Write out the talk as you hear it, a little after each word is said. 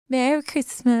Merry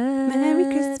Christmas.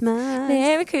 Merry Christmas.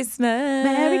 Merry Christmas.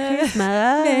 Merry Christmas.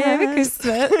 Merry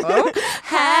Christmas. Oh.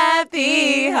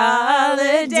 Happy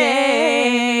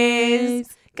holidays.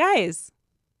 Guys,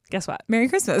 guess what? Merry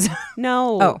Christmas.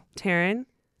 No. Oh. Taryn.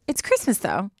 It's Christmas,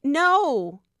 though.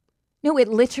 No. No, it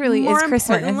literally More is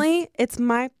Christmas. importantly, it's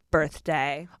my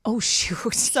birthday. Oh,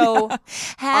 shoot. So,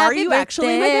 Happy you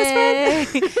actually my best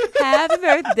friend? Happy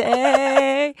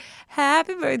birthday.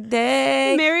 Happy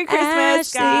birthday. Merry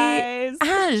Christmas, Ashley. guys.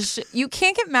 Ash, you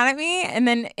can't get mad at me and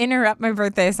then interrupt my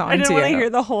birthday song I didn't to want to you. hear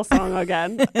the whole song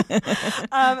again.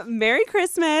 Merry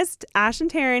Christmas. Ash and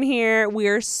Taryn here.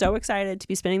 We're so excited to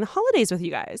be spending the holidays with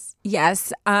you guys.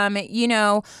 Yes.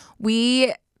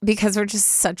 Because we're just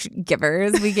such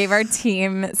givers, we gave our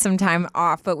team some time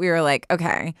off, but we were like,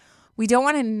 okay, we don't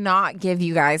want to not give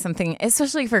you guys something,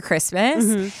 especially for Christmas.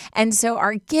 Mm-hmm. And so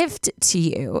our gift to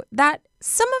you, that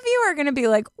some of you are going to be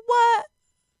like, what?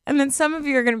 And then some of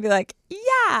you are going to be like,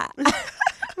 yeah.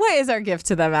 What is our gift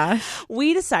to them, Ash?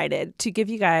 We decided to give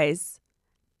you guys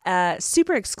a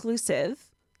super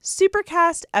exclusive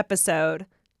Supercast episode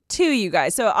to you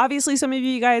guys. So obviously some of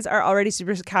you guys are already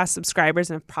Supercast subscribers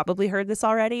and have probably heard this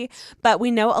already, but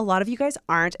we know a lot of you guys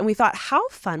aren't, and we thought, how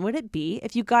fun would it be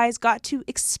if you guys got to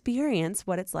experience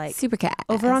what it's like Supercast.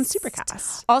 over on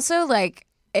Supercast? Also,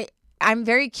 I'm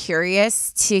very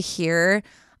curious to hear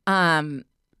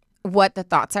what the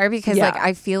thoughts are, because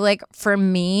I feel like for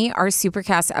me, our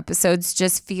Supercast episodes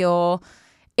just feels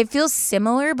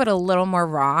similar but a little more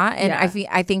raw, and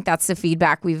I think that's the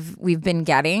feedback we've been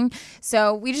getting.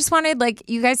 So we just wanted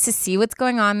you guys to see what's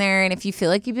going on there, and if you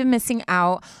feel like you've been missing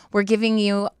out, we're giving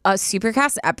you a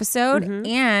Supercast episode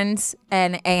and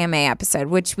an AMA episode,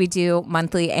 which we do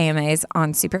monthly AMAs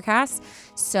on Supercast.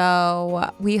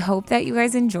 So we hope that you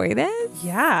guys enjoy this.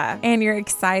 Yeah. And you're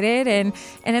excited, and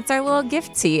it's our little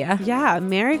gift to you. Yeah.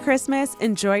 Merry Christmas.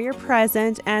 Enjoy your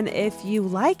present. And if you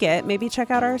like it, maybe check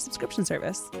out our subscription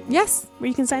service Yes. where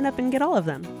you can sign up and get all of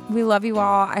them. We love you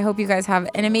all. I hope you guys have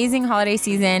an amazing holiday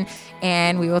season,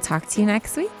 and we will talk to you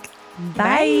next week.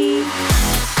 Bye.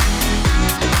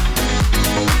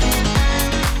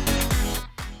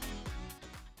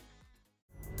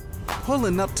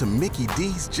 Pulling up to Mickey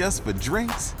D's just for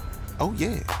drinks? Oh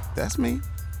yeah, that's me.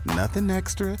 Nothing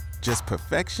extra, just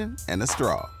perfection and a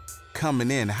straw. Coming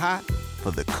in hot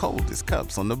for the coldest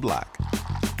cups on the block.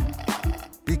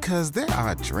 Because there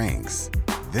are drinks.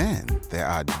 Then there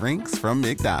are drinks from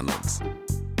McDonald's.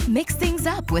 Mix things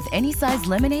up with any size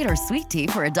lemonade or sweet tea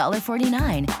for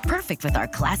 $1.49. Perfect with our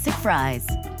classic fries.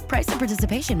 Price and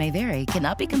participation may vary.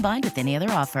 Cannot be combined with any other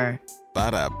offer.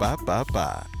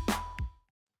 Ba-da-ba-ba-ba.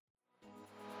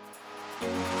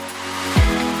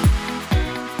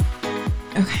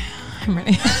 Okay, I'm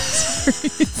ready.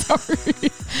 Sorry.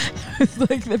 It's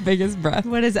like the biggest breath.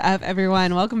 What is up,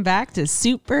 everyone? Welcome back to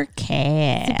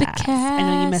Supercast. I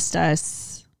know you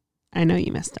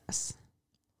missed us.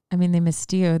 I mean, they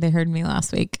missed you. They heard me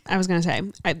last week. I was going to say,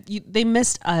 they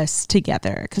missed us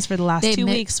together because for the last 2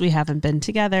 weeks, we haven't been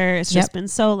together. It's just been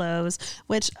solos,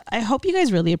 which I hope you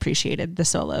guys really appreciated the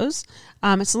solos.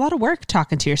 It's a lot of work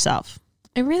talking to yourself.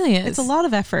 It really is. It's a lot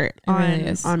of effort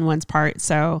on one's part.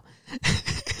 So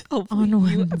hopefully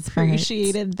you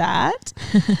appreciated that.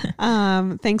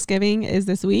 Thanksgiving is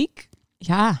this week.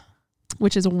 Yeah.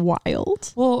 Which is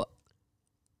wild. Well,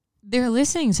 they're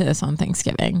listening to this on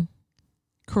Thanksgiving.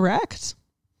 Correct.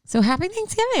 So happy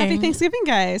Thanksgiving. Happy Thanksgiving,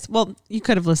 guys. Well, you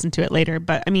could have listened to it later,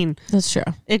 but I mean, that's true.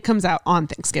 It comes out on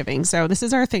Thanksgiving. So this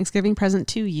is our Thanksgiving present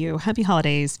to you. Happy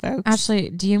holidays, folks. Ashley,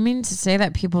 do you mean to say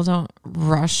that people don't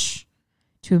rush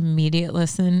to immediately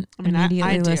listen? I mean, I do.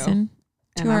 Listen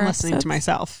to and our I'm listening episodes? to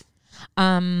myself.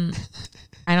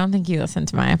 I don't think you listened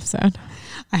to my episode.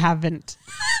 I haven't.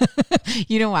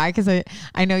 You know why? Because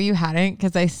I know you hadn't,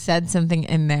 because I said something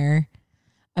in there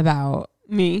about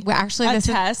me. Well, actually, a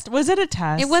test. Was it a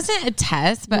test? It wasn't a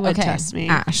test, but okay. Test me.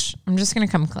 Ash, I'm just gonna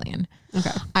come clean.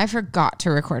 Okay. I forgot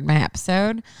to record my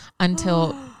episode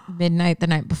until midnight the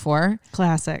night before.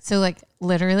 Classic. So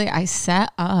literally, I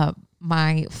set up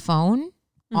my phone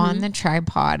on the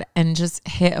tripod and just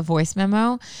hit a voice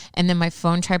memo, and then my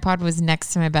phone tripod was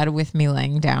next to my bed with me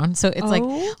laying down. So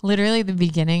it's literally the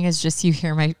beginning is just you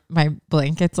hear my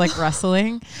blankets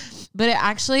rustling. But it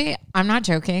actually, I'm not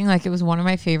joking, it was one of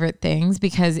my favorite things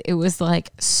because it was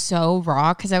so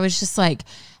raw, because I was just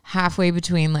halfway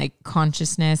between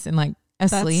consciousness and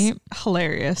asleep. That's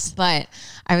hilarious. But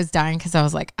I was dying because I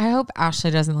was I hope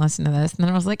Ashley doesn't listen to this. And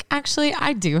then I was actually,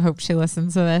 I do hope she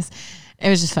listens to this. It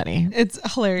was just funny. It's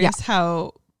hilarious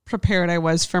how prepared I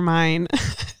was for mine.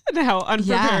 and how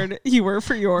unprepared you were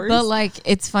for yours. But like,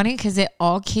 it's funny because it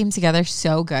all came together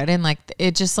so good. And like,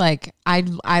 it just like, I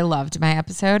loved my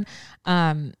episode.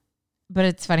 But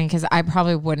it's funny because I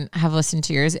probably wouldn't have listened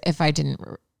to yours if I didn't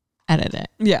edit it.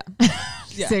 Yeah.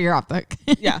 So you're off the hook.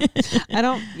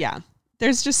 Yeah.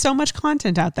 There's just so much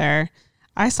content out there.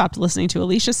 I stopped listening to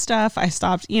Alicia's stuff. I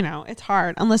stopped, it's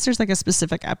hard unless there's like a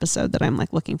specific episode that I'm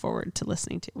like looking forward to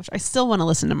listening to, which I still want to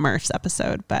listen to Murph's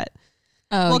episode, but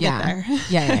we'll get there.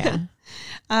 Yeah.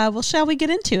 Well, shall we get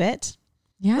into it?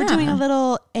 Yeah. We're doing a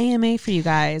little AMA for you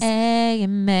guys.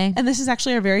 AMA. And this is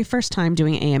actually our very first time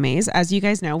doing AMAs. As you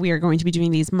guys know, we are going to be doing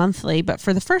these monthly, but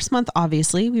for the first month,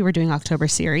 obviously, we were doing October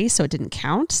series, so it didn't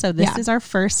count. So this is our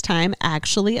first time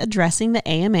actually addressing the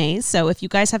AMAs. So if you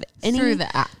guys have any through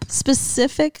the app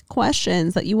specific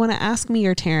questions that you want to ask me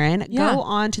or Taryn, go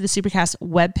on to the Supercast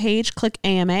webpage, click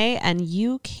AMA, and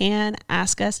you can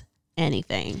ask us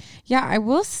anything. Yeah, I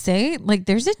will say, like,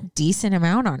 there's a decent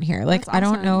amount on here. Like, I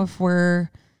don't know if we're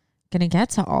gonna get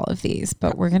to all of these,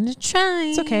 but we're gonna try.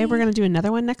 It's okay. We're gonna do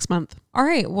another one next month. All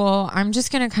right. Well, I'm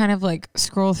just gonna kind of like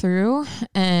scroll through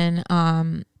and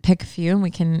pick a few, and we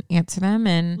can answer them.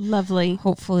 And lovely.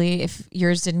 Hopefully, if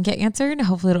yours didn't get answered,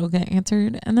 hopefully it'll get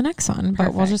answered in the next one. Perfect.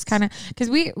 But we'll just kind of, because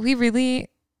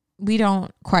we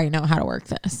don't quite know how to work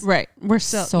this. Right. We're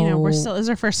still, this is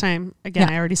our first time. Again,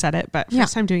 I already said it, but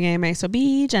first time doing AMA. So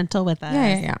be gentle with us.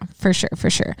 Yeah. For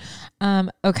sure.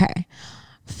 Okay.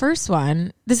 First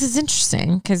one, this is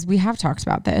interesting because we have talked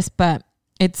about this, but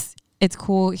it's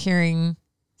cool hearing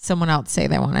someone else say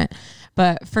they want it.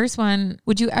 But first one,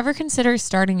 would you ever consider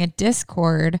starting a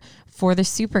Discord for the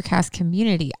Supercast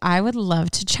community? I would love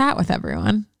to chat with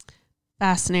everyone.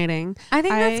 Fascinating. I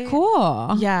think that's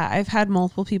cool. Yeah, I've had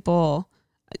multiple people,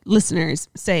 listeners,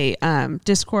 say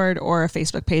Discord or a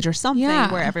Facebook page or something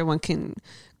where everyone can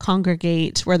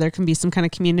congregate, where there can be some kind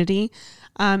of community.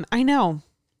 I know.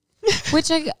 Which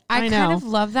I kind of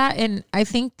love that. And I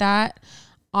think that,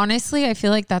 honestly, I feel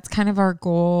like that's kind of our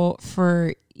goal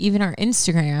for even our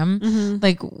Instagram. Mm-hmm.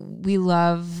 Like, we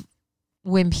love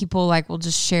when people like will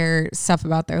just share stuff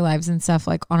about their lives and stuff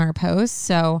like on our posts.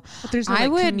 So but there's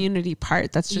no community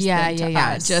part. That's just them to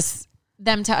us. Just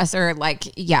them to us, or like,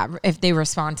 if they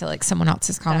respond to like someone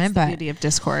else's comment. That's the beauty of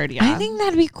Discord. Yeah. I think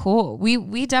that'd be cool.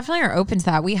 We definitely are open to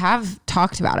that. We have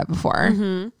talked about it before.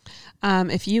 Mm-hmm.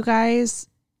 If you guys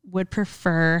would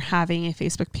prefer having a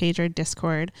Facebook page or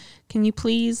Discord, can you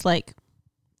please like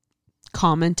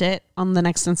comment it on the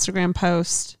next Instagram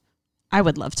post? I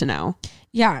would love to know.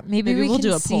 Yeah, maybe we'll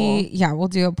do a poll. Yeah, we'll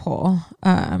do a poll.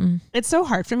 It's so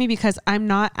hard for me because I'm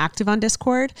not active on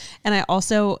Discord, and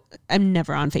I'm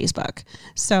never on Facebook.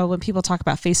 So when people talk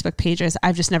about Facebook pages,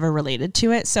 I've just never related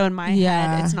to it. So in my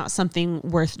head, it's not something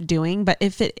worth doing. But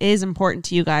if it is important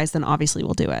to you guys, then obviously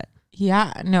we'll do it.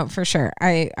 Yeah, no, for sure.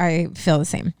 I feel the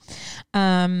same.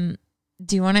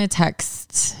 Do you want to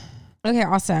text? Okay,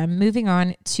 awesome. Moving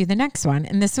on to the next one.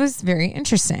 And this was very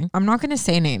interesting. I'm not going to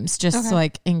say names just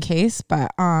like in case,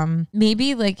 but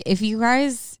maybe like if you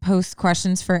guys post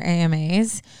questions for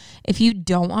AMAs, if you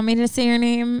don't want me to say your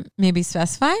name, maybe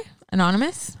specify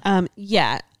anonymous.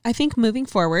 Yeah, I think moving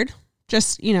forward,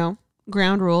 just,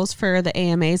 ground rules for the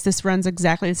AMAs. This runs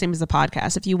exactly the same as the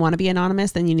podcast. If you want to be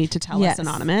anonymous, then you need to tell us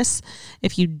anonymous.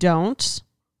 If you don't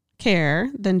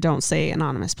care, then don't say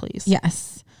anonymous, please.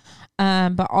 Yes.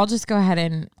 But I'll just go ahead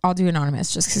and I'll do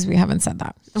anonymous just because we haven't said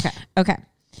that. Okay.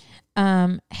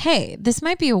 Hey, this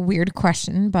might be a weird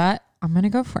question, but I'm going to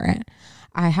go for it.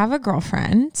 I have a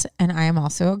girlfriend and I am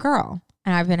also a girl.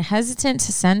 And I've been hesitant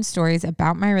to send stories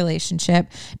about my relationship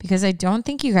because I don't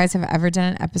think you guys have ever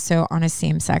done an episode on a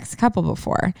same-sex couple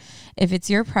before. If it's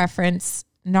your preference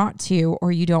not to,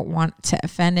 or you don't want to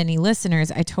offend any listeners,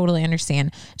 I totally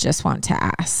understand. Just want to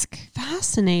ask.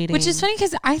 Fascinating. Which is funny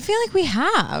because I feel like we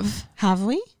have. Have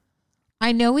we?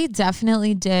 I know we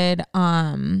definitely did.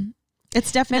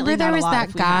 It's definitely remember there was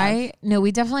that guy. No,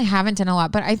 we definitely haven't done a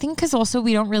lot, but I think because also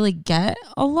we don't really get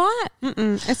a lot.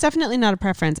 It's definitely not a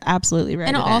preference. Absolutely right.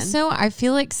 And also, I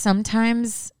feel like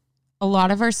sometimes a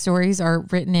lot of our stories are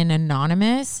written in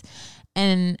anonymous,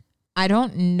 and I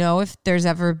don't know if there's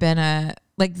ever been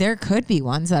there could be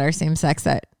ones that are same sex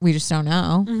that we just don't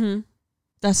know. Mm-hmm.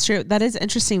 That's true. That is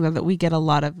interesting though, that we get a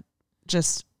lot of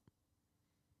just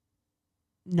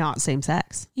not same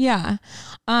sex. Yeah.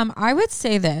 I would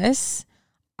say this.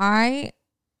 I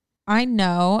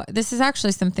know this is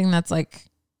actually something that's like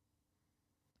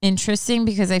interesting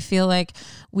because I feel like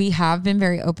we have been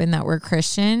very open that we're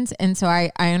Christians. And so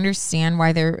I understand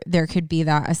why there could be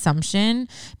that assumption,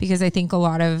 because I think a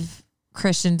lot of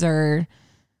Christians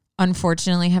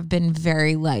unfortunately have been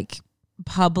very like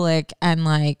public and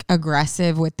like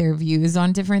aggressive with their views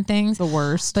on different things. The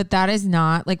worst. But that is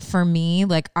not like, for me,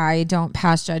 like I don't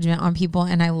pass judgment on people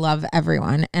and I love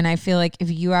everyone. And I feel like if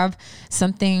you have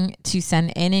something to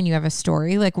send in and you have a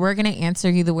story, like we're going to answer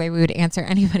you the way we would answer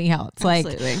anybody else.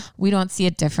 Absolutely. Like we don't see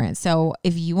it different. So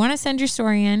if you want to send your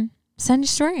story in, send your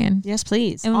story in. Yes,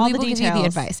 please. And we will give you the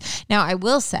advice. Now I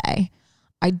will say,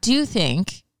 I do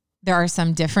think there are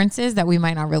some differences that we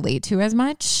might not relate to as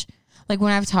much. Like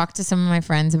when I've talked to some of my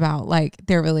friends about like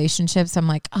their relationships, I'm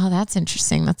like, oh, that's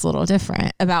interesting. That's a little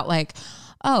different. About like,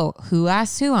 oh, who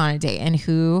asks who on a date and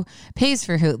who pays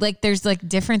for who. Like there's like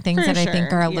different things I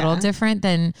think are a little different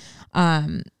than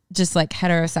just like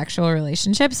heterosexual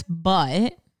relationships.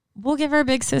 But we'll give our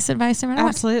big sis advice no matter what.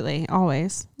 Absolutely.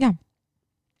 Always. Yeah.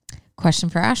 Question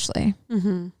for Ashley.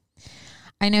 Mm-hmm.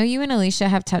 I know you and Alicia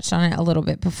have touched on it a little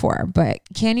bit before, but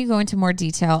can you go into more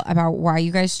detail about why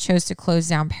you guys chose to close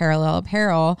down Parallel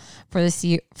Apparel for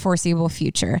the foreseeable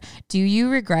future? Do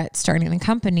you regret starting the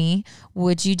company?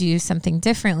 Would you do something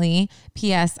differently?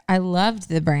 P.S. I loved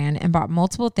the brand and bought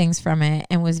multiple things from it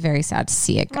and was very sad to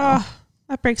see it go. Oh,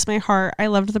 that breaks my heart. I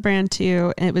loved the brand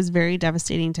too, and it was very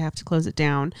devastating to have to close it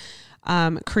down.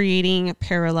 Creating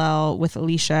Parallel with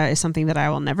Alicia is something that I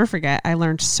will never forget. I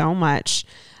learned so much.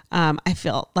 I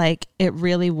felt like it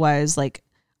really was like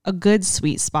a good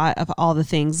sweet spot of all the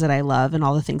things that I love and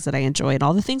all the things that I enjoy and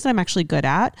all the things that I'm actually good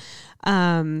at.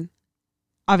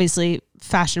 Obviously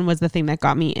fashion was the thing that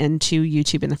got me into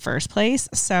YouTube in the first place.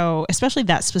 So especially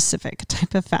that specific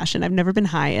type of fashion. I've never been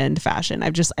high end fashion.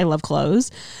 I love clothes.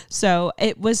 So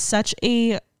it was such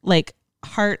a like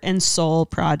heart and soul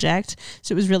project.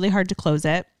 So it was really hard to close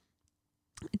it.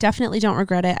 Definitely don't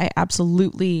regret it. I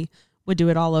absolutely would do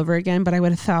it all over again, but I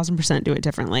would 1,000% do it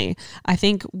differently. I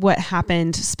think what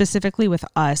happened specifically with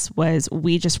us was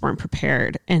we just weren't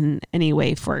prepared in any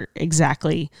way for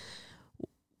exactly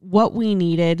what we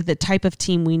needed, the type of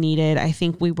team we needed. I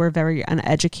think we were very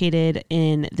uneducated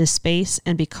in this space.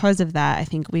 And because of that, I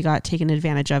think we got taken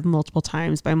advantage of multiple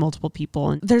times by multiple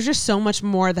people. And there's just so much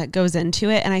more that goes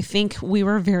into it. And I think we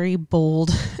were very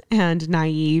bold and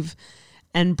naive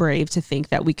and brave to think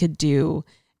that we could do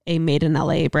a made in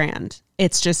LA brand.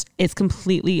 It's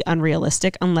completely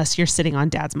unrealistic unless you're sitting on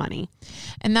dad's money.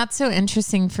 And that's so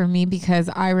interesting for me because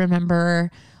I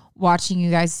remember watching you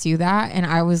guys do that. And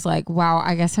I was like, wow,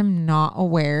 I guess I'm not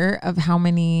aware of how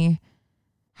much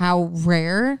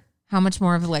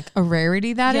more of like a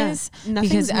rarity that is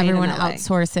because everyone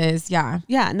outsources.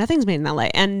 Yeah. Nothing's made in LA.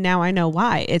 And now I know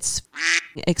why. It's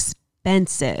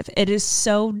expensive. It is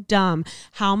so dumb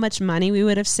how much money we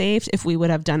would have saved if we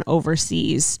would have done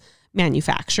overseas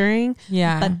manufacturing.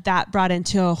 Yeah. But that brought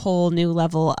into a whole new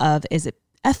level of, is it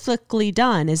ethically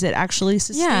done? Is it actually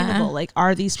sustainable? Yeah. Like,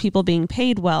 are these people being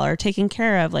paid well or taken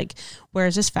care of? Like, where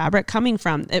is this fabric coming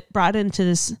from? It brought into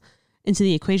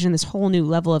the equation this whole new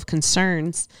level of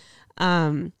concerns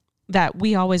that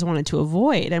we always wanted to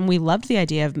avoid. And we loved the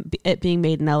idea of it being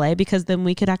made in LA because then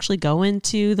we could actually go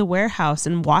into the warehouse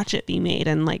and watch it be made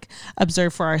and like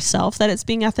observe for ourselves that it's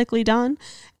being ethically done.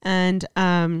 And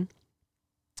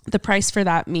the price for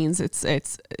that means it's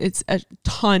a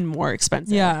ton more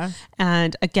expensive. Yeah.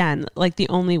 And again, like the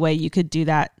only way you could do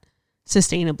that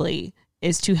sustainably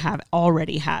is to have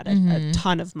already had a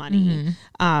ton of money.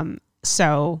 Mm-hmm.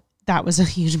 So that was a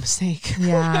huge mistake.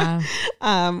 Yeah.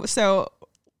 So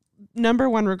number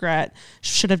one regret,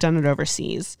 should have done it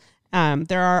overseas.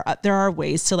 There are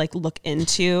ways to like look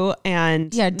into and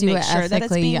do make it sure that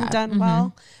it's being done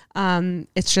well.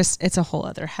 It's a whole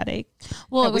other headache.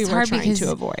 Well, it was hard trying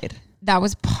to avoid. That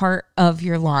was part of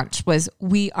your launch was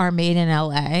we are made in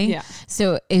LA. Yeah.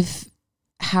 So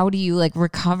how do you like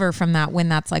recover from that when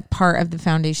that's like part of the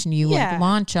foundation you like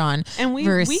launch on? And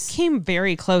we came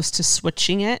very close to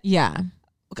switching it. Yeah.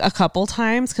 A couple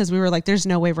times because we were like, there's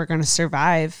no way we're going to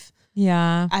survive.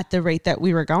 Yeah. At the rate that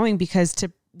we were going because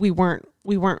we weren't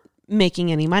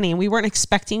making any money and we weren't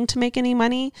expecting to make any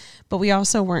money, but we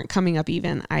also weren't coming up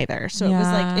even either. So it was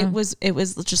like, it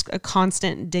was just a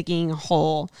constant digging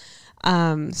hole.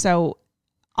 So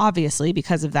obviously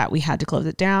because of that, we had to close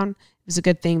it down. It was a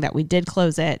good thing that we did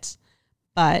close it,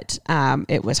 but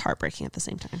it was heartbreaking at the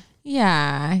same time.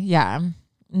 Yeah. Yeah.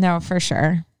 No, for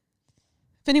sure.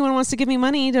 If anyone wants to give me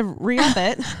money to re-up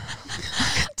it,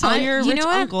 tell your rich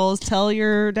uncles, tell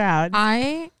your dad.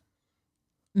 I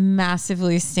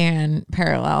massively stan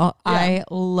Parallel. Yeah.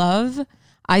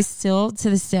 I still to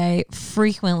this day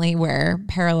frequently wear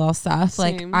Parallel stuff.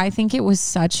 Same. Like I think it was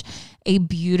such a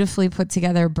beautifully put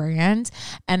together brand.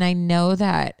 And I know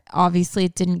that obviously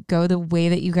it didn't go the way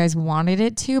that you guys wanted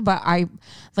it to, but I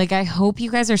hope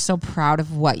you guys are so proud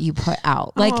of what you put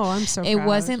out. Like, I'm so it proud.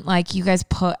 wasn't like you guys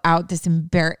put out this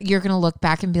you're going to look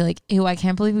back and be like, ew, I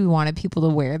can't believe we wanted people to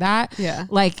wear that. Yeah.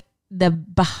 Like, the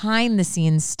behind the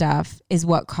scenes stuff is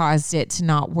what caused it to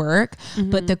not work,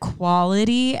 but the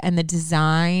quality and the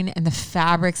design and the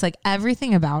fabrics, like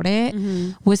everything about it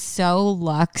was so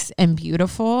luxe and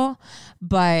beautiful.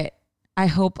 But I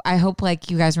hope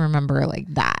like you guys remember like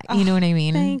that. You know what I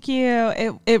mean? Thank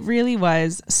you. It really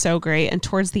was so great. And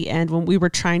towards the end, when we were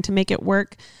trying to make it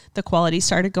work, the quality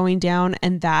started going down,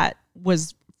 and that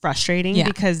was frustrating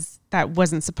because that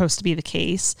wasn't supposed to be the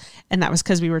case. And that was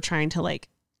because we were trying to like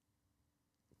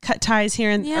cut ties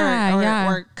here and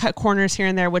or cut corners here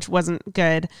and there, which wasn't a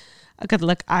good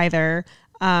look either.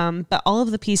 But all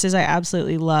of the pieces I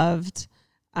absolutely loved.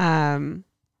 And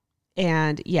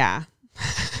yeah,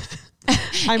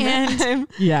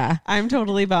 I'm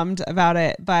totally bummed about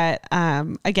it. But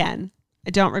again, I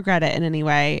don't regret it in any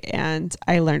way, and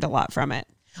I learned a lot from it.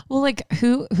 Well, like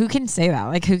who can say that?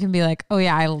 Like who can be like, oh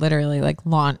yeah, I literally like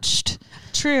launched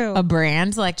a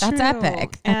brand. Like that's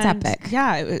epic. That's epic.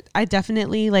 Yeah. I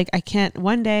definitely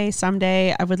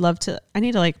someday I would love to, I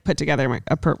need to like put together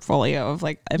a portfolio of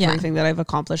like everything that I've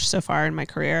accomplished so far in my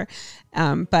career.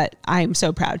 But I'm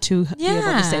so proud to be able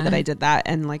to say that I did that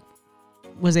and like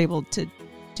was able to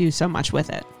do so much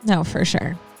with it. No, for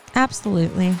sure.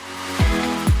 Absolutely.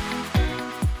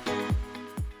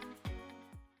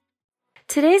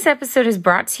 Today's episode is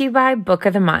brought to you by Book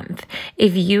of the Month.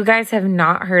 If you guys have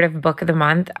not heard of Book of the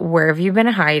Month, where have you been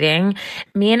hiding?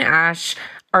 Me and Ash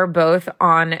are both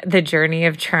on the journey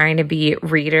of trying to be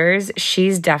readers.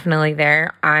 She's definitely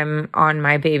there. I'm on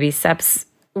my baby steps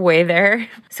way there.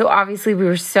 So obviously we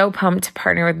were so pumped to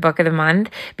partner with Book of the Month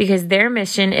because their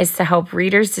mission is to help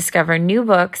readers discover new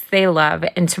books they love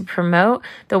and to promote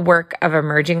the work of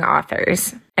emerging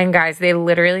authors. And guys, they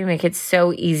literally make it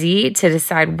so easy to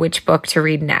decide which book to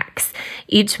read next.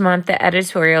 Each month, the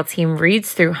editorial team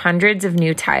reads through hundreds of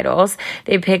new titles.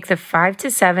 They pick the 5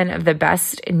 to 7 of the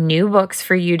best new books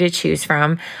for you to choose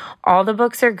from. All the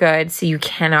books are good, so you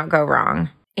cannot go wrong.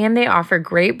 And they offer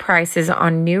great prices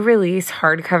on new release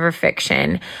hardcover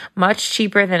fiction, much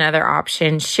cheaper than other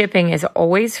options. Shipping is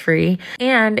always free,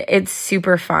 and it's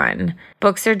super fun.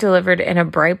 Books are delivered in a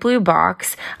bright blue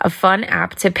box. A fun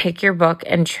app to pick your book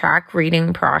and track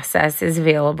reading process is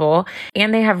available,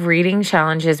 and they have reading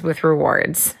challenges with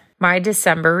rewards. My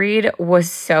December read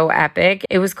was so epic.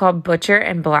 It was called Butcher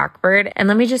and Blackbird. And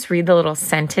let me just read the little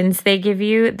sentence they give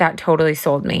you that totally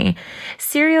sold me.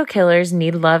 Serial killers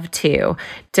need love too.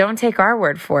 Don't take our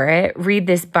word for it. Read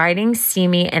this biting,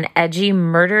 steamy, and edgy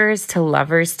murderers to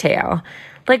lovers tale.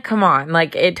 Like, come on.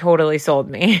 Like, it totally sold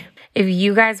me. If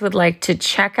you guys would like to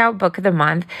check out Book of the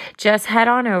Month, just head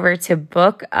on over to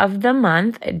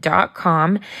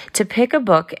bookofthemonth.com to pick a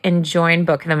book and join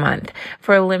Book of the Month.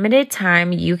 For a limited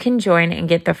time, you can join and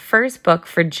get the first book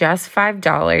for just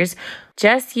 $5.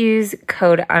 Just use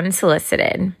code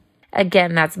UNSOLICITED.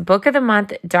 Again, that's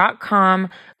bookofthemonth.com,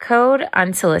 code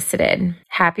UNSOLICITED.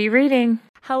 Happy reading.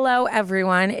 Hello,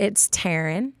 everyone. It's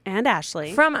Taryn and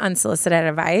Ashley from Unsolicited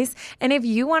Advice. And if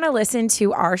you want to listen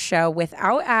to our show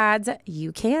without ads,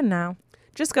 you can now.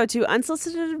 Just go to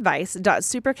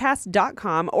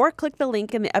unsolicitedadvice.supercast.com or click the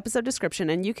link in the episode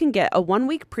description and you can get a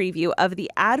 1-week preview of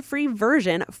the ad-free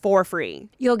version for free.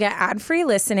 You'll get ad-free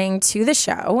listening to the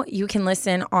show. You can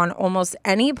listen on almost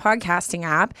any podcasting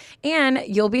app, and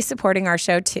you'll be supporting our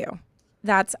show too.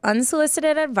 That's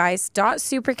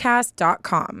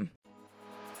unsolicitedadvice.supercast.com.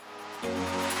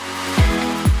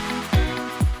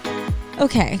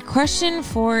 Okay, question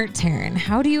for Taryn.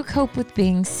 How do you cope with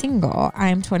being single?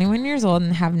 I'm 21 years old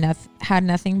and have had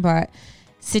nothing but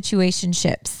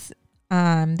situationships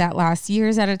that last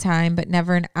years at a time, but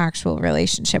never an actual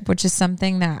relationship, which is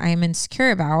something that I'm insecure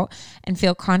about and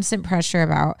feel constant pressure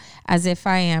about, as if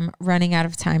I am running out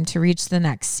of time to reach the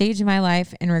next stage of my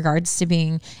life in regards to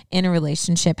being in a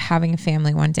relationship, having a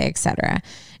family one day, etc.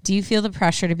 Do you feel the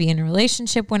pressure to be in a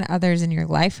relationship when others in your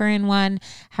life are in one?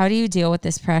 How do you deal with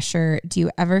this pressure? Do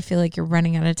you ever feel like you're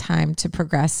running out of time to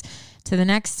progress to the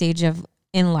next stage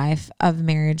in life of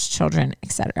marriage, children,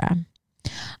 etc.?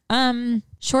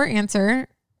 Short answer,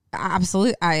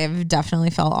 absolutely. I have definitely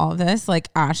felt all of this. Like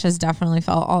Ash has definitely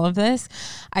felt all of this.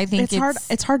 I think it's hard.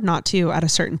 It's hard not to at a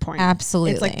certain point.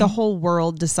 Absolutely. It's like the whole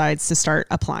world decides to start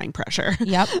applying pressure.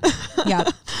 Yep.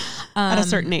 At a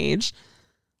certain age.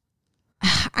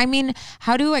 I mean,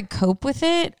 how do I cope with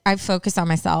it? I focus on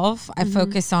myself. I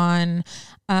focus on,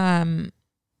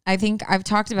 I think I've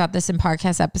talked about this in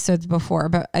podcast episodes before,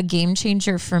 but a game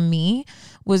changer for me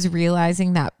was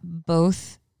realizing that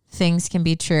both things can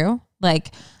be true.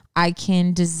 Like I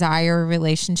can desire a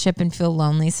relationship and feel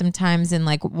lonely sometimes and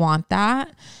like want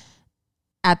that.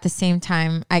 At the same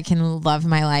time, I can love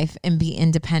my life and be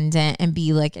independent and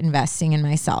be like investing in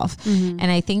myself. Mm-hmm.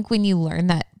 And I think when you learn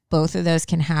that both of those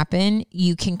can happen,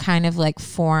 you can kind of like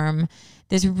form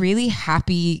this really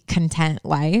happy, content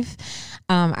life.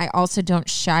 I also don't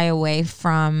shy away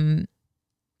from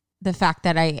the fact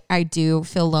that I do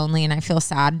feel lonely and I feel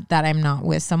sad that I'm not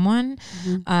with someone.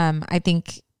 Mm-hmm.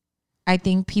 I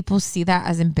think people see that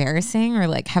as embarrassing or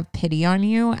like have pity on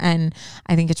you. And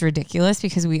I think it's ridiculous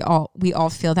because we all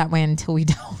feel that way until we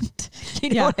don't. You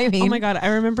know what I mean? Oh my God.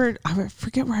 I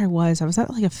forget where I was. I was at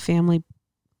like a family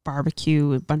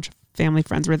barbecue. A bunch of family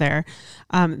friends were there.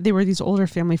 They were these older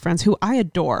family friends who I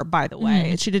adore, by the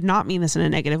way. She did not mean this in a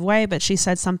negative way, but she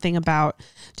said something about,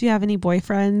 do you have any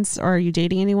boyfriends or are you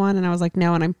dating anyone? And I was like,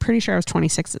 no. And I'm pretty sure I was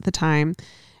 26 at the time.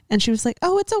 And she was like,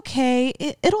 oh, it's okay.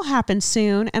 It'll happen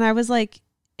soon. And I was like,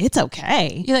 it's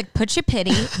okay. You're like, put your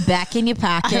pity back in your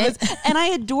pocket. And I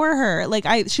adore her. Like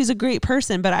she's a great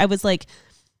person, but I was like,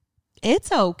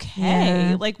 it's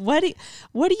okay. Yeah. Like, what do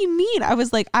you mean? I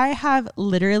was like, I've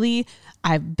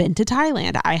been to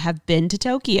Thailand. I have been to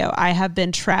Tokyo. I have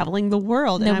been traveling the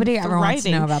world. Nobody ever wants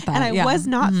to know about that. And I was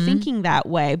not thinking that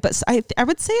way. But I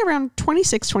would say around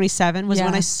 26, 27 was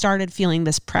when I started feeling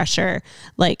this pressure.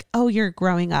 Like, oh, you're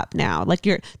growing up now. Like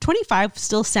you're 25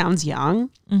 still sounds young.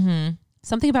 Mm-hmm.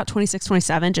 Something about 26,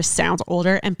 27 just sounds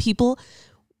older. And people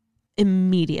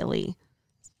immediately,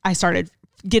 I started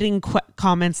getting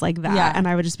comments like that. Yeah. And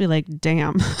I would just be like,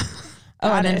 damn.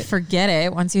 And then forget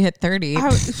it. Once you hit 30,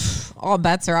 all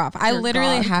bets are off. I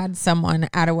literally had someone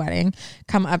at a wedding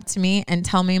come up to me and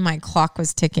tell me my clock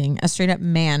was ticking. A straight up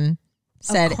man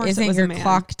said, isn't your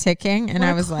clock ticking? And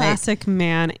I was like, classic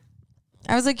man.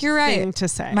 I was like, you're right. Thing to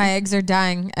say. My eggs are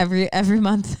dying every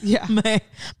month. Yeah.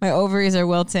 My ovaries are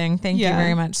wilting. Thank you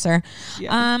very much, sir.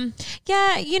 Yeah.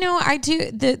 I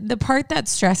do. The part that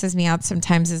stresses me out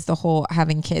sometimes is the whole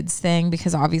having kids thing,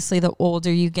 because obviously the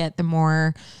older you get, the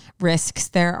more risks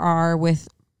there are with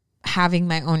having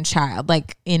my own child,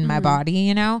 like in my body,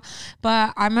 you know,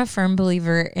 but I'm a firm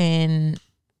believer in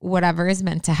whatever is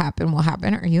meant to happen will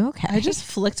happen. Are you okay? I just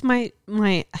flicked my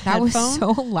that headphone was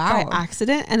so loud by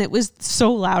accident, and it was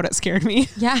so loud it scared me.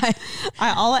 Yeah.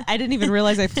 I didn't even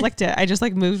realize I flicked it. I just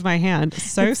like moved my hand.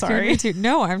 So sorry. Me too.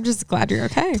 No, I'm just glad you're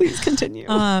okay. Please continue.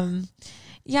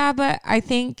 Yeah, but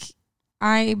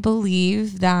I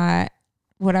believe that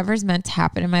whatever's meant to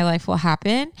happen in my life will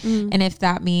happen. And if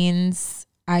that means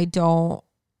I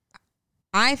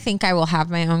think I will have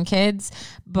my own kids,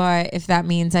 but if that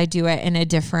means I do it in a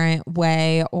different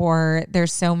way, or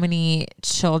there's so many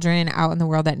children out in the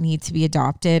world that need to be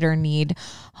adopted or need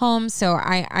homes. So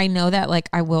I know that like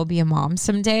I will be a mom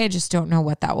someday. I just don't know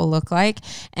what that will look like.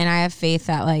 And I have faith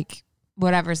that like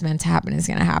whatever's meant to happen is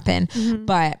going to happen. Mm-hmm.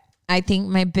 But I think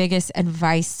my biggest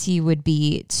advice to you would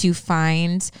be to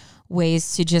find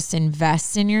ways to just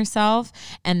invest in yourself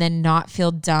and then not feel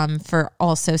dumb for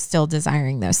also still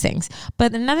desiring those things.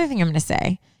 But another thing I'm going to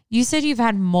say, you said you've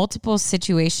had multiple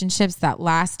situationships that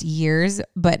last years,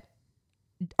 but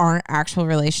aren't actual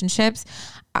relationships.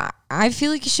 I feel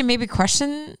like you should maybe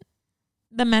question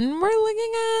the men we're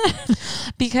looking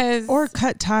at because or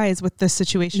cut ties with the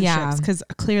situationships because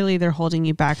clearly they're holding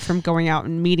you back from going out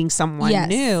and meeting someone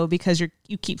new because you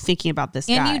keep thinking about this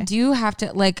guy. And you do have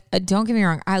to like don't get me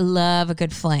wrong, I love a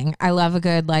good fling. I love a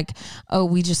good like, oh,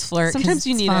 we just flirt. Sometimes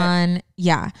you need fun. It.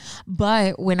 Yeah.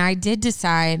 But when I did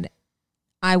decide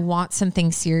I want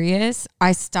something serious,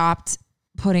 I stopped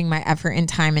putting my effort and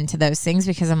time into those things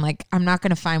because I'm like, I'm not going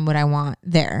to find what I want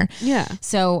there. Yeah.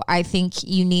 So I think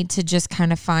you need to just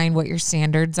kind of find what your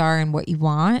standards are and what you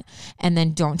want, and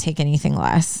then don't take anything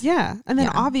less. Yeah. And then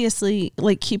obviously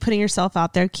like keep putting yourself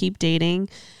out there, keep dating.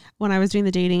 When I was doing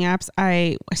the dating apps,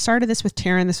 I started this with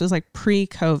Taryn. This was like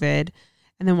pre-COVID.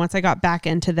 And then once I got back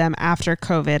into them after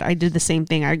COVID, I did the same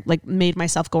thing. I like made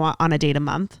myself go on a date a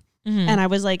month. Mm-hmm. And I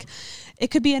was like,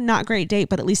 it could be a not great date,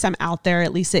 but at least I'm out there.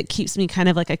 At least it keeps me kind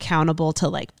of like accountable to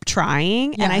like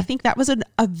trying. Yeah. And I think that was a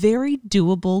very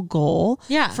doable goal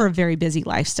for a very busy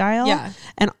lifestyle. Yeah.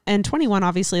 And 21,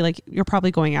 obviously, like you're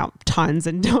probably going out tons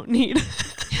and don't need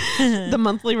the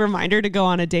monthly reminder to go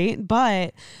on a date.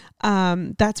 But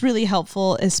that's really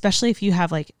helpful, especially if you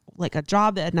have like a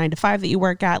job at 9 to 5 that you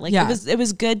work at. Like it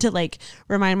was good to like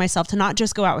remind myself to not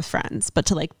just go out with friends, but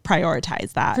to like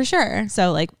prioritize that. For sure.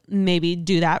 So like maybe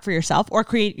do that for yourself or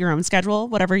create your own schedule,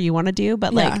 whatever you want to do.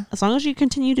 But like, as long as you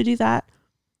continue to do that,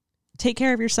 take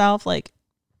care of yourself. Like,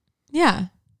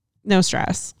 No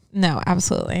stress. No,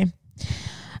 absolutely.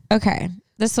 Okay.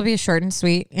 This will be a short and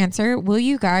sweet answer. Will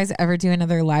you guys ever do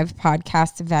another live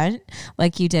podcast event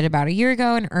like you did about a year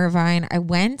ago in Irvine? I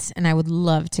went and I would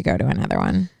love to go to another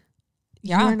one.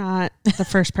 Yeah. You're not the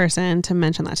first person to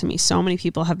mention that to me. So many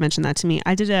people have mentioned that to me.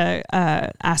 I did a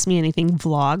Ask Me Anything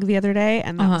vlog the other day,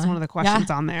 and that was one of the questions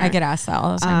on there. I get asked that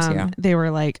all the time too. They were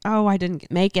like, oh, I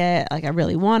didn't make it. Like, I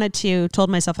really wanted to.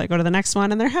 Told myself I'd go to the next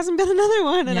one, and there hasn't been another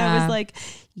one. And I was like,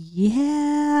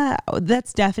 yeah,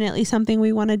 that's definitely something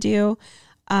we want to do.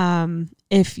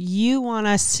 If you want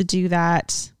us to do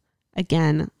that,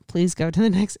 again, please go to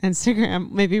the next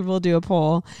Instagram. Maybe we'll do a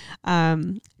poll.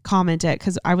 Comment it,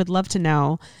 because I would love to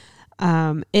know.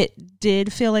 It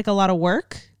did feel like a lot of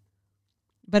work,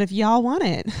 but if y'all want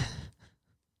it,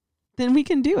 then we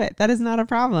can do it. That is not a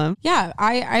problem. Yeah,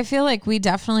 I feel like we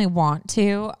definitely want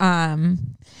to.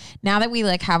 Now that we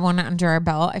like have one under our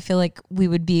belt, I feel like we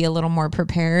would be a little more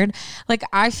prepared. Like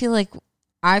I feel like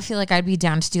I'd be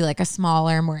down to do like a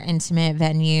smaller, more intimate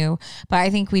venue, but I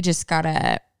think we just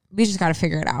gotta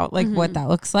figure it out, like what that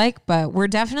looks like. But we're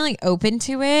definitely open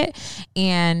to it,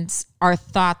 and our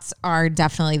thoughts are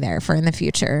definitely there for in the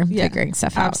future, figuring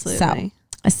stuff out. Absolutely.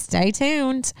 So stay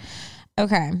tuned.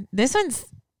 Okay, this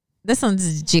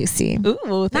one's juicy.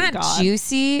 Ooh, thank not God.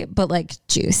 Juicy, but like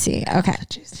juicy. Okay.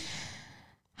 Juicy.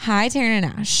 Hi, Taryn and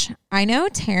Ash. I know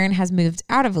Taryn has moved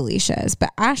out of Alicia's,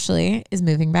 but Ashley is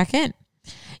moving back in.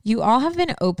 You all have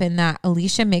been open that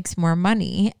Alicia makes more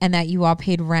money and that you all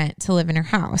paid rent to live in her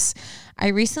house. I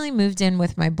recently moved in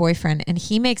with my boyfriend and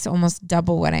he makes almost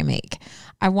double what I make.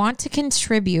 I want to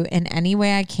contribute in any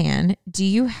way I can. Do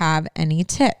you have any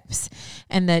tips?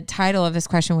 And the title of this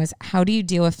question was, how do you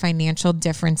deal with financial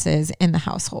differences in the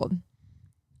household?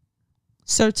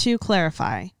 So to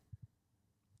clarify,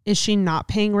 is she not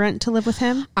paying rent to live with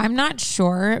him? I'm not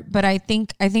sure, but I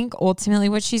think ultimately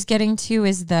what she's getting to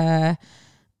is the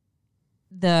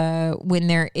when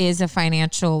there is a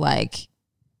financial like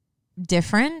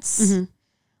difference,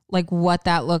 like what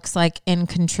that looks like in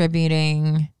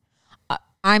contributing.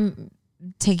 I'm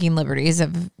taking liberties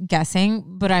of guessing,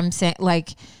 but I'm saying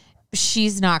like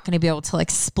she's not going to be able to like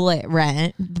split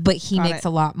rent, but he makes a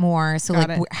lot more.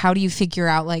 So how do you figure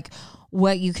out like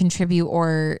what you contribute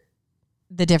or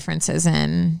the differences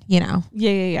in, you know?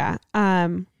 Yeah.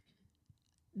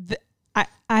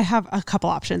 I have a couple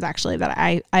options actually that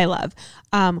I love.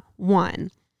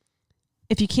 One,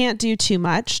 if you can't do too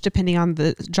much, depending on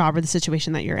the job or the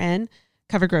situation that you're in,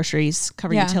 cover groceries,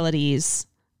 cover utilities.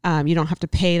 You don't have to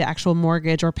pay the actual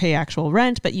mortgage or pay actual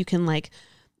rent, but you can like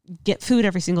get food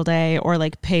every single day or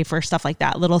like pay for stuff like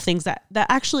that. Little things that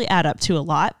actually add up to a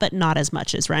lot, but not as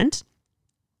much as rent.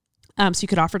 So you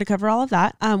could offer to cover all of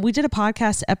that. We did a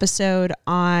podcast episode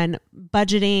on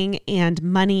budgeting and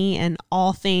money and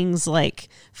all things like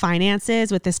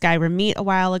finances with this guy Ramit a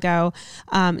while ago.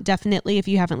 Definitely, if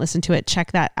you haven't listened to it,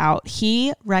 check that out.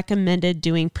 He recommended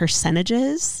doing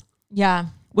percentages. Yeah.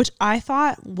 Which I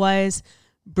thought was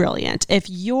brilliant. If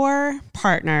your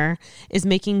partner is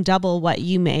making double what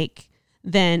you make,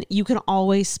 then you can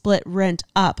always split rent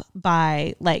up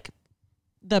by like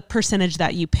the percentage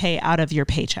that you pay out of your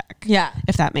paycheck. Yeah.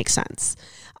 If that makes sense.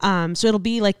 So it'll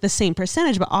be like the same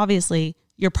percentage, but obviously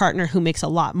your partner who makes a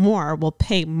lot more will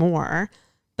pay more,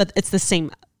 but it's the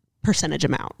same percentage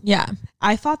amount. Yeah.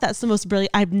 I thought that's the most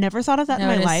brilliant. I've never thought of that in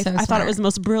my life. So I thought it was the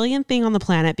most brilliant thing on the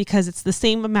planet because it's the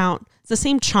same amount, it's the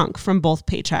same chunk from both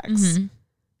paychecks. Mm-hmm.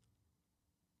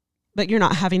 But you're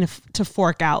not having to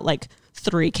fork out like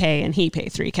 $3,000 and he pay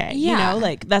 $3,000. You know,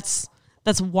 like that's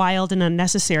wild and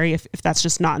unnecessary if that's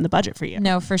just not in the budget for you.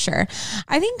 No, for sure.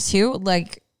 I think too,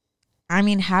 like, I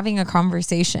mean, having a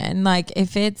conversation, like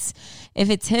if it's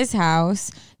his house,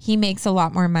 he makes a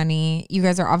lot more money. You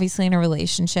guys are obviously in a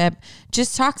relationship.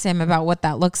 Just talk to him about what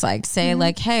that looks like. Say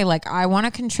like, hey, like I want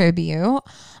to contribute.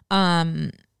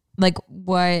 Like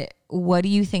what do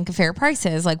you think a fair price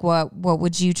is? Like what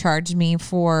would you charge me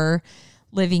for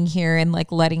living here, and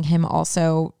like letting him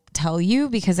also tell you,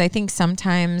 because I think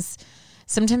sometimes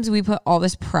we put all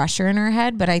this pressure in our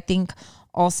head, but I think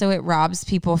also it robs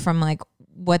people from like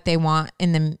what they want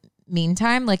in the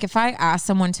meantime. Like if I ask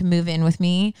someone to move in with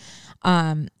me,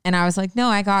 and I was like, no,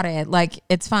 I got it. Like,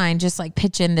 it's fine. Just like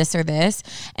pitch in this or this.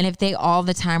 And if they all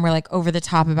the time were like over the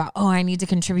top about, oh, I need to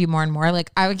contribute more and more,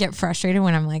 like I would get frustrated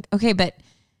when I'm like, okay, but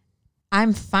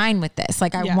I'm fine with this.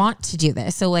 Like I want to do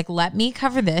this. So like, let me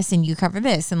cover this and you cover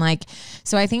this. And like,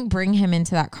 so I think bring him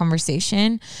into that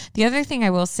conversation. The other thing I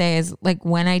will say is like,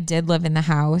 when I did live in the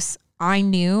house, I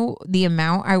knew the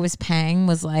amount I was paying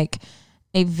was like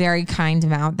a very kind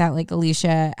amount that like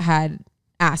Alicia had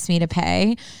asked me to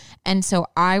pay. And so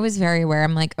I was very aware.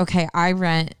 I'm like, okay, I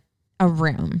rent a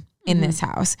room in this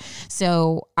house.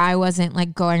 So I wasn't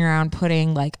like going around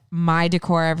putting like my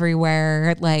decor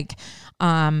everywhere, like,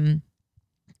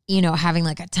 you know, having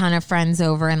like a ton of friends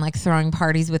over and like throwing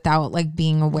parties without like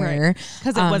being aware.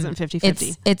 Because it wasn't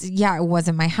 50-50. It's it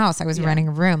wasn't my house. I was renting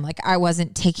a room. Like I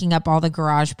wasn't taking up all the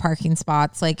garage parking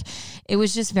spots. Like it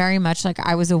was just very much like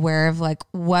I was aware of like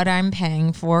what I'm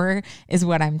paying for is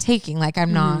what I'm taking. Like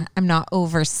I'm not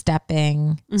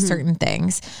overstepping certain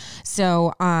things.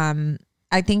 So,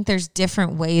 I think there's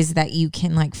different ways that you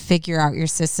can like figure out your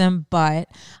system, but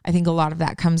I think a lot of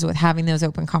that comes with having those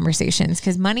open conversations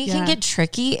because money can get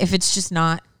tricky if it's just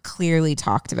not clearly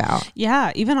talked about.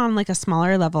 Yeah. Even on like a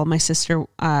smaller level, my sister,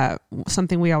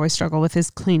 something we always struggle with is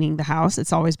cleaning the house.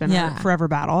 It's always been a forever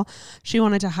battle. She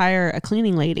wanted to hire a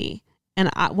cleaning lady.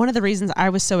 And one of the reasons I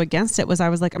was so against it was I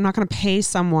was like, I'm not going to pay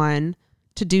someone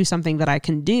to do something that I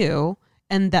can do.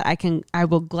 And that I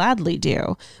will gladly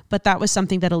do. But that was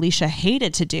something that Alicia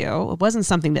hated to do. It wasn't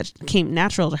something that came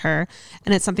natural to her.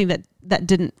 And it's something that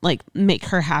didn't like make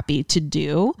her happy to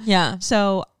do. Yeah.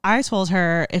 So I told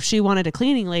her if she wanted a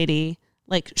cleaning lady,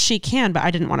 like she can, but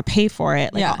I didn't want to pay for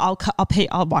it. Like I'll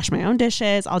wash my own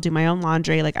dishes. I'll do my own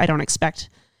laundry. Like I don't expect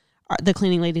the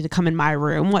cleaning lady to come in my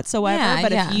room whatsoever. Yeah,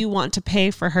 but if you want to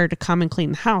pay for her to come and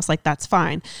clean the house, like that's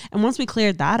fine. And once we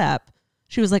cleared that up,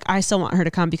 she was like, I still want her to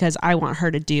come because I want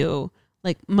her to do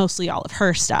like mostly all of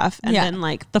her stuff and then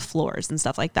like the floors and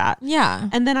stuff like that. Yeah.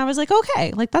 And then I was like,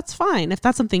 okay, like that's fine. If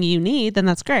that's something you need, then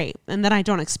that's great. And then I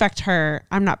don't expect her,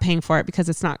 I'm not paying for it because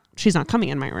she's not coming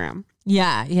in my room.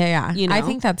 Yeah. You know? I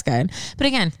think that's good. But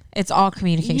again, it's all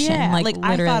communication. Yeah. Like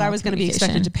I thought I was going to be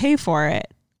expected to pay for it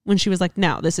when she was like,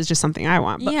 no, this is just something I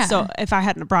want. But so if I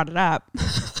hadn't brought it up,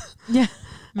 I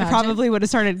probably would have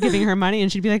started giving her money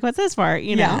and she'd be like, what's this for?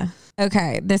 You know? Yeah.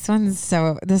 Okay, this one's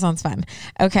fun.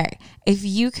 Okay, if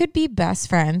you could be best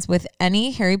friends with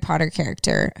any Harry Potter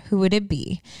character, who would it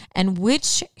be? And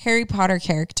which Harry Potter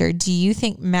character do you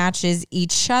think matches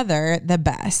each other the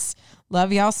best?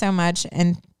 Love y'all so much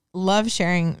and love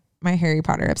sharing my Harry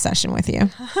Potter obsession with you.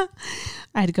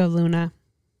 I'd go Luna.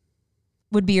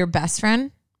 Would be your best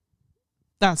friend?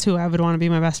 That's who I would want to be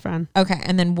my best friend. Okay,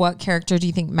 and then what character do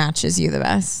you think matches you the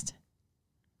best?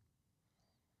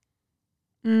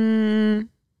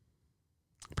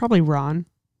 Probably Ron.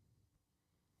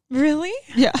 Really?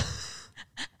 Yeah.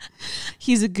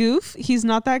 He's a goof. He's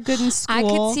not that good in school. I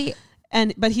could see,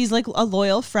 but he's like a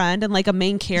loyal friend and like a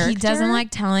main character. He doesn't like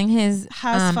telling his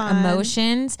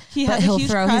emotions, but he'll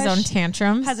throw his own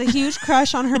tantrums. Has a huge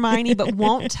crush on Hermione, but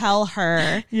won't tell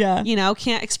her. Yeah. You know,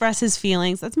 can't express his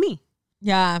feelings. That's me.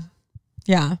 Yeah.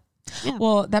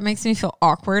 Well, that makes me feel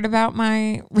awkward about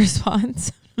my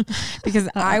response. Because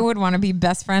I would want to be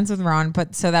best friends with Ron,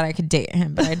 but so that I could date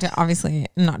him. But obviously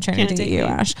not trying to date you,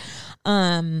 Ash.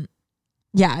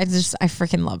 Yeah, I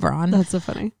freaking love Ron. That's so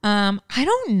funny. I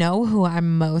don't know who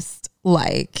I'm most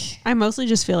like. I mostly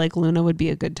just feel like Luna would be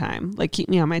a good time. Like keep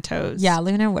me on my toes. Yeah,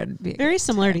 Luna would be very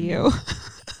similar to you.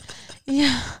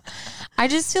 Yeah. I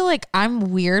just feel like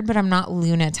I'm weird, but I'm not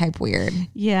Luna type weird.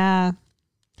 Yeah.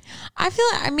 I feel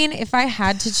like, I mean, if I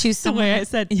had to choose someone. The way I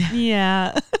said,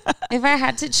 yeah. If I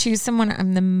had to choose someone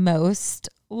I'm the most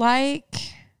like,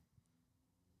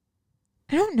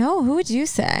 I don't know. Who would you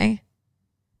say?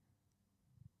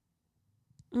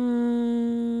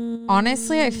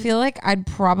 Honestly, I feel like I'd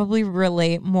probably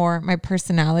relate more my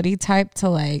personality type to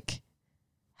like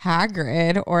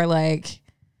Hagrid or like,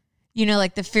 you know,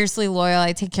 like the fiercely loyal,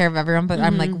 I take care of everyone, but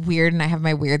I'm like weird and I have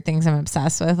my weird things I'm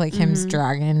obsessed with, like him's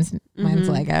dragons, mine's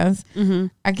Legos.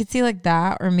 I could see like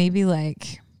that, or maybe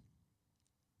like,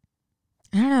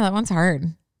 I don't know, that one's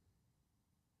hard.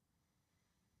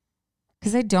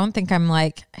 Because I don't think I'm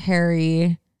like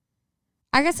Harry.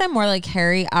 I guess I'm more like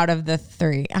Harry out of the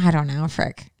three. I don't know,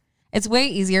 frick. It's way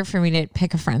easier for me to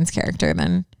pick a Friends character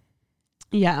than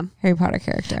Harry Potter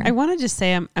character. I want to just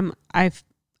say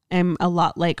I'm a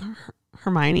lot like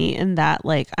Hermione in that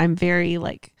like I'm very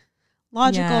like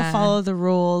logical, follow the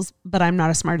rules, but I'm not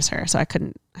as smart as her. So I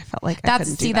felt like I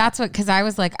couldn't do that. That's what, because I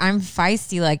was like, I'm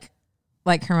feisty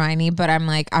like Hermione, but I'm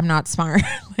like, I'm not smart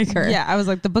like her. Yeah, I was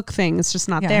like, the book thing is just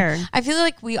not there. I feel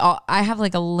like I have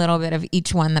like a little bit of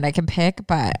each one that I can pick,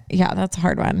 but yeah, that's a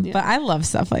hard one. Yeah. But I love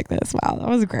stuff like this. Wow, that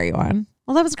was a great one.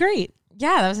 Well, that was great.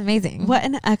 Yeah, that was amazing. What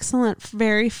an excellent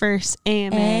very first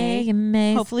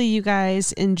AMA. Hopefully you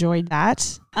guys enjoyed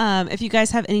that. If you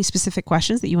guys have any specific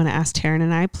questions that you want to ask Taryn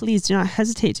and I, please do not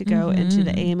hesitate to go into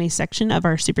the AMA section of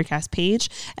our Supercast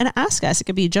page and ask us. It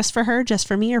could be just for her, just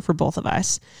for me, or for both of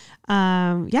us.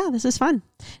 This is fun.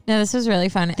 No, this was really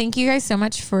fun. Thank you guys so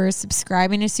much for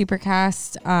subscribing to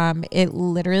Supercast. It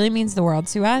literally means the world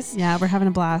to us. Yeah, we're having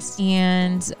a blast.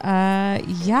 And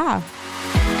yeah.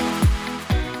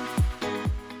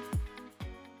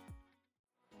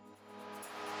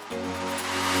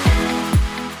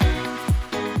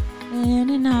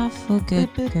 An awful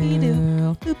good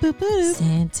girl,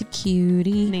 Santa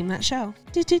Cutie. Name that show.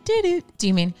 Do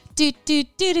you mean do?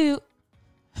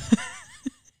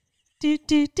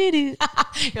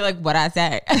 You're like, what I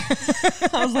say? I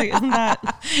was like, isn't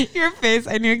that your face?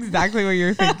 I knew exactly what you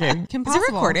were thinking. Is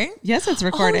it recording? Yes, it's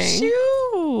recording.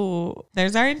 Oh, shoot.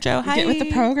 There's our intro. Hi. Get with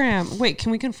the program. Wait,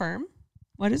 can we confirm?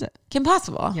 What is it? Kim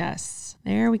Possible. Yes.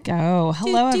 There we go.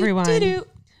 Hello, everyone.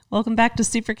 Welcome back to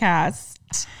Supercast.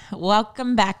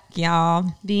 Welcome back,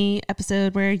 y'all. The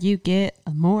episode where you get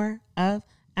more of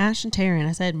Ash and Taryn.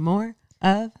 I said more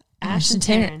of Ash and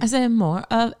Taryn. I said more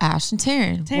of Ash and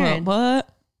Taryn. Taryn. What?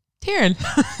 Taryn.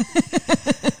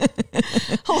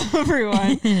 Hello,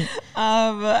 everyone.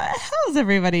 How's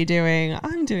everybody doing?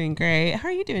 I'm doing great. How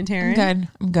are you doing, Taryn?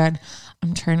 I'm good.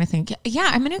 I'm trying to think. Yeah,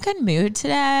 I'm in a good mood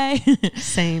today.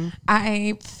 Same.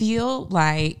 I feel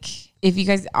like, if you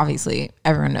guys, obviously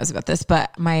everyone knows about this,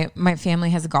 but my family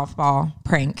has a golf ball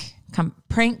prank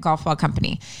golf ball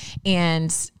company,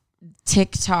 and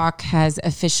TikTok has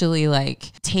officially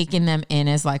like taken them in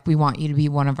as like, we want you to be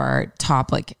one of our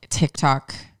top like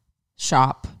TikTok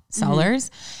shop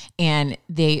sellers. And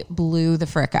they blew the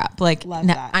frick up. Like,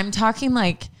 that. I'm talking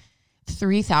like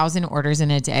 3,000 orders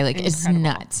in a day. Like, it's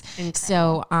nuts. Incredible.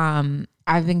 So,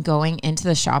 I've been going into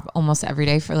the shop almost every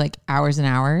day for like hours and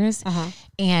hours.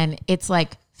 And it's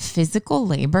like physical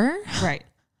labor. Right.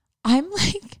 I'm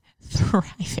like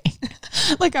thriving.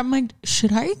 Like, I'm like,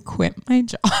 should I quit my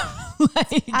job?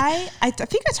 Like, I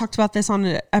think I talked about this on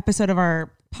an episode of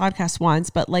our podcast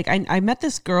once, but like I met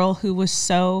this girl who was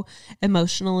so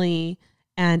emotionally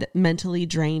and mentally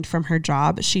drained from her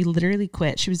job. She literally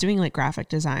quit. She was doing like graphic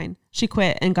design. She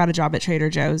quit and got a job at Trader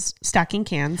Joe's stacking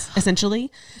cans,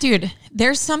 essentially. Dude,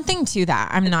 there's something to that.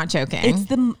 I'm not joking.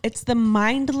 It's the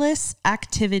mindless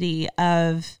activity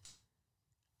of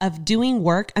doing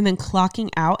work and then clocking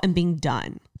out and being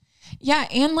done. Yeah.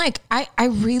 And like, I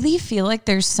really feel like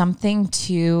there's something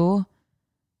to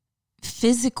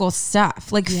physical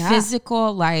stuff, like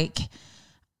physical, like,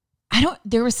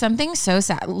 there was something so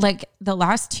sad. Like the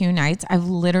last 2 nights, I've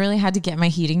literally had to get my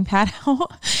heating pad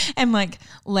out and like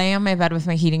lay on my bed with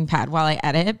my heating pad while I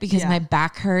edit because my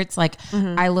back hurts. Like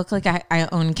I look like I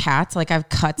own cats. Like I have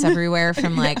cuts everywhere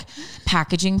from like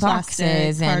packaging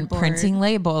boxes and printing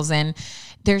labels. And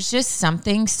there's just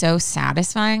something so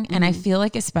satisfying. And I feel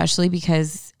like, especially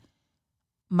because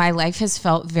my life has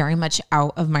felt very much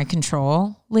out of my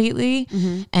control lately.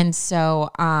 And so,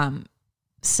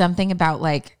 something about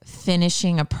like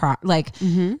finishing a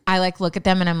I like look at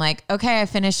them and I'm like, okay, I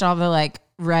finished all the like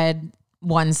red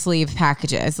one sleeve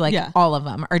packages, like all of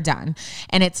them are done.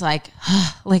 And it's like,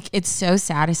 like, it's so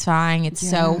satisfying. It's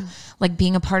so like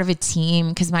being a part of a team,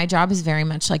 because my job is very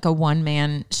much like a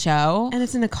one-man show. And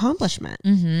it's an accomplishment,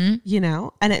 you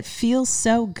know, and it feels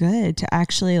so good to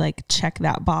actually like check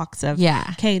that box of,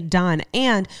 okay, done.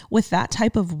 And with that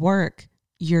type of work,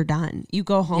 you're done. You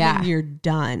go home and you're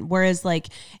done. Whereas like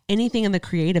anything in the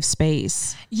creative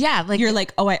space, like you're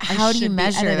like, oh, how do you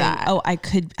measure that? Oh, I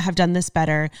could have done this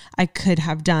better. I could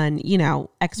have done, you know,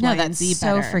 X, Y, and Z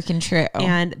better. So freaking true.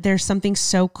 And there's something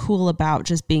so cool about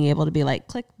just being able to be like,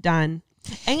 click, done.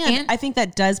 And I think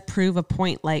that does prove a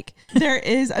point. Like there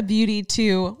is a beauty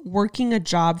to working a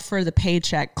job for the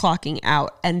paycheck, clocking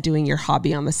out and doing your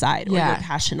hobby on the side or your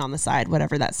passion on the side,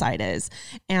 whatever that side is.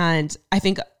 And I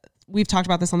think we've talked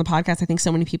about this on the podcast. I think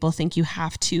so many people think you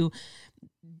have to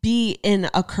be in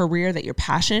a career that you're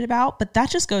passionate about, but that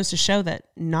just goes to show that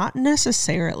not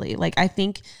necessarily. Like, I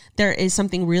think there is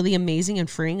something really amazing and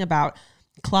freeing about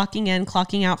clocking in,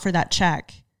 clocking out for that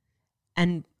check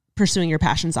and pursuing your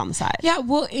passions on the side. Yeah.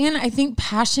 Well, and I think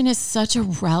passion is such a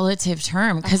relative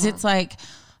term, because it's like,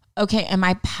 okay, am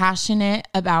I passionate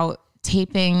about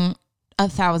taping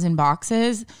 1,000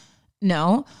 boxes?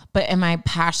 No, but am I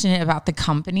passionate about the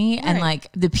company and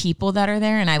like the people that are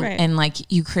there, and and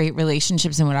like you create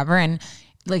relationships and whatever, and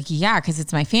like, because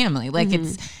it's my family. Like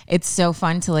it's so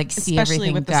fun to like see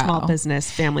everything with go. The small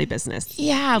business, family business.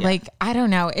 Yeah, like I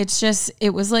don't know. It's just,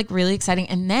 it was like really exciting.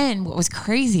 And then what was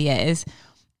crazy is,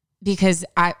 because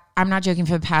I'm not joking,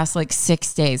 for the past like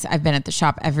 6 days, I've been at the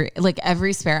shop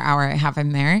every spare hour I have,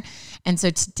 I'm there. And so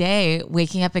today,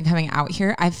 waking up and coming out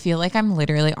here, I feel like I'm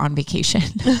literally on vacation.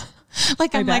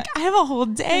 Like I'm like, I have a whole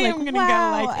day. Like, I'm gonna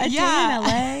wow, go like a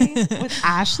day in LA with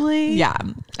Ashley. Yeah,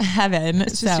 heaven.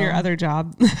 It's just your other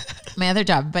job. My other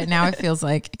job, but now it feels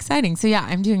like exciting. So yeah,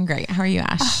 I'm doing great. How are you,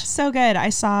 Ash? So good. I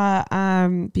saw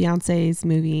Beyonce's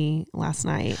movie last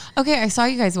night. Okay, I saw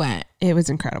you guys went. It was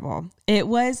incredible.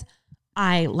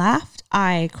 I laughed,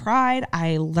 I cried,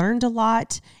 I learned a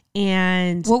lot.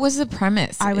 And what was the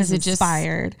premise? I was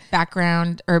inspired. Just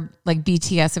background or like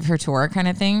BTS of her tour kind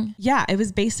of thing? Yeah, it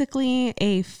was basically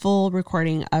a full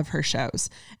recording of her shows,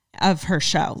 of her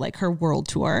show, like her world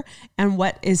tour. And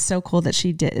what is so cool that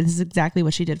she did, this is exactly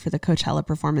what she did for the Coachella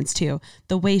performance too.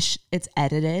 The way it's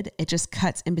edited, it just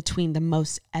cuts in between the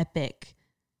most epic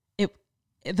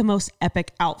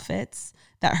outfits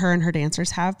that her and her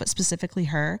dancers have, but specifically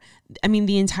her. I mean,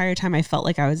 the entire time I felt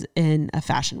like I was in a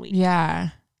fashion week. Yeah.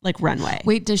 Like runway.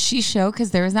 Wait, does she show? Because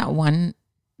there was that one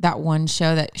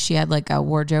show that she had like a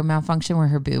wardrobe malfunction where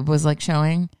her boob was like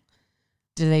showing.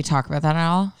 Did they talk about that at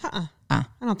all? I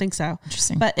don't think so.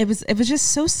 Interesting. But it was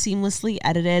just so seamlessly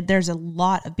edited. There's a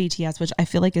lot of BTS, which I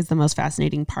feel like is the most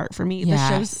fascinating part for me.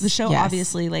 Yes. The show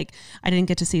obviously, like, I didn't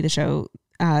get to see the show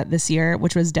this year,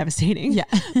 which was devastating. Yeah.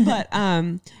 But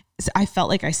so I felt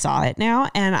like I saw it now.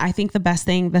 And I think the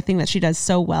thing that she does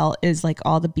so well is like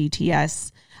all the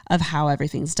BTS of how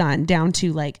everything's done, down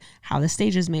to like how the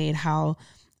stage is made, how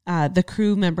the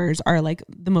crew members are like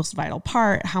the most vital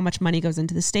part, how much money goes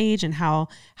into the stage, and how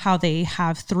they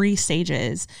have 3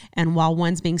 stages. And while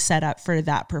one's being set up for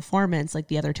that performance, like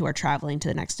the other 2 are traveling to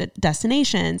the next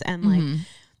destinations. And like,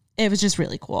 it was just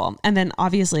really cool. And then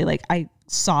obviously like I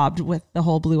sobbed with the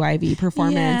whole Blue Ivy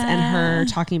performance and her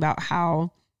talking about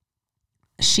how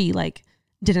she like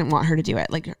didn't want her to do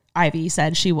it. Like Ivy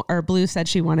said Blue said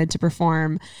she wanted to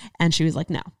perform, and she was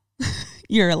like, no,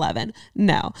 you're 11.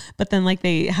 No. But then like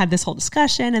they had this whole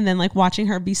discussion, and then like watching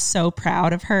her be so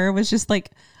proud of her was just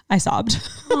like, I sobbed.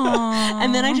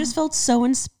 And then I just felt so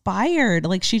inspired.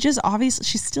 Like she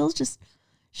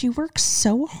works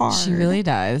so hard. She really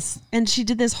does. And she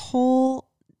did this whole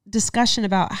discussion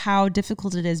about how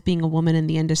difficult it is being a woman in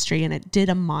the industry. And it did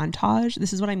a montage.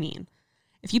 This is what I mean.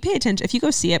 If you pay attention, if you go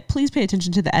see it, please pay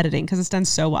attention to the editing because it's done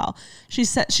so well. She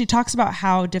talks about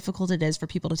how difficult it is for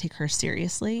people to take her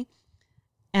seriously,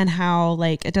 and how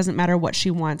like it doesn't matter what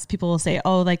she wants. People will say,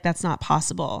 oh, like that's not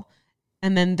possible.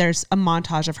 And then there's a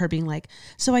montage of her being like,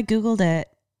 so I Googled it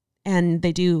and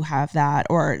they do have that.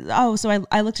 Or, oh, so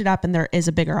I looked it up and there is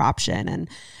a bigger option. And,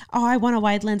 oh, I want a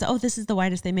wide lens. Oh, this is the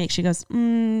widest they make. She goes,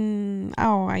 so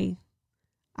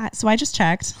I just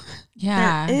checked.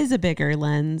 Yeah. There is a bigger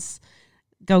lens.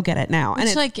 Go get it now.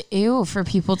 It's like, ew, for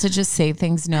people to just say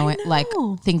things, like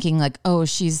thinking like, oh,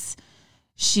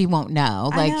 she won't know.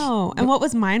 Like, I know. And what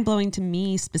was mind blowing to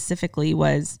me specifically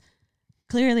was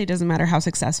clearly it doesn't matter how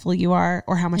successful you are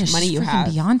or how much money you have.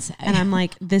 Beyonce. And I'm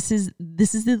like, this is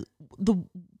the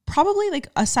probably like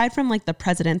aside from like the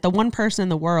president, the one person in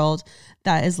the world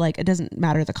that is like, it doesn't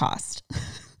matter the cost.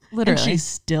 Literally. And she's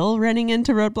still running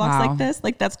into roadblocks like this.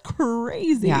 Like that's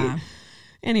crazy. Yeah.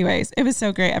 Anyways, it was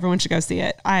so great. Everyone should go see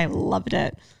it. I loved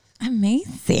it.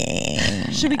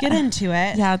 Amazing. Should we get into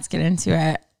it? Yeah, let's get into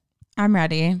it. I'm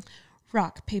ready.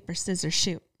 Rock, paper, scissors,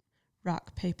 shoot.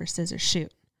 Rock, paper, scissors,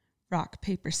 shoot. Rock,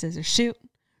 paper, scissors, shoot.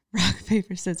 Rock,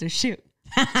 paper, scissors, shoot.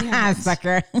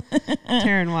 Sucker.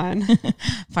 Taryn won.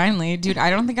 Finally. Dude,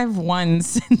 I don't think I've won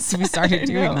since we started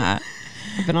doing that.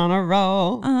 I've been on a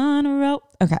roll.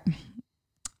 Okay.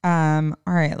 All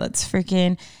right, let's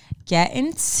freaking get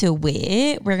into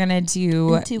it. We're gonna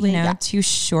do 2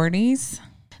 shorties.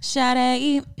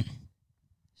 Sade.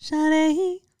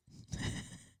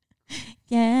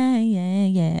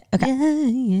 Yeah. Okay.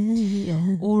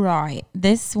 Yeah. All right.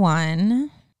 This one.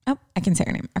 Oh, I can say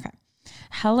her name. Okay.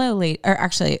 Hello,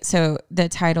 so the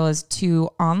title is To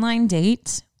Online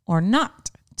Date or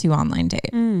Not To Online Date.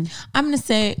 I'm going to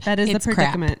say that is the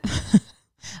predicament.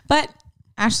 But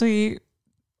Ashley,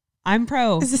 I'm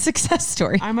pro. It's a success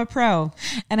story. I'm a pro.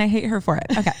 And I hate her for it.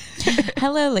 Okay.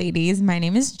 Hello, ladies. My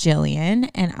name is Jillian,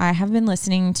 and I have been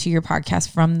listening to your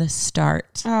podcast from the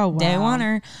start. Oh, wow. Day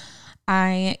one.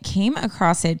 I came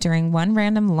across it during one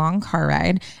random long car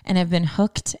ride and have been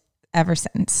hooked ever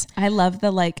since. I love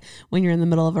the when you're in the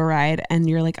middle of a ride and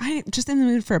you're like, I'm just in the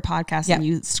mood for a podcast, and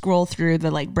you scroll through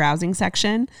the browsing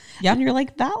section and you're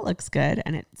like, that looks good,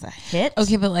 and it's a hit.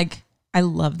 Okay, but I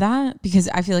love that because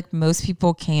I feel like most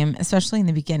people especially in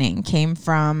the beginning, came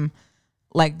from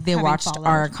they watched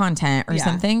our content or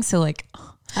something. So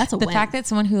that's the fact that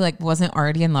someone who wasn't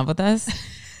already in love with us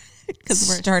because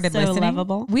we're started listening.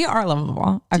 Lovable. We are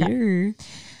lovable. Okay.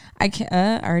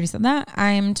 I already said that.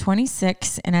 I'm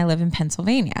 26 and I live in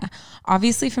Pennsylvania.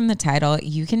 Obviously from the title,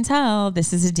 you can tell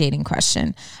this is a dating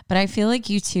question, but I feel like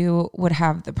you two would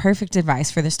have the perfect advice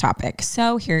for this topic.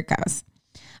 So here it goes.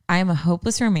 I am a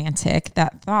hopeless romantic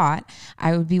that thought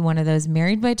I would be one of those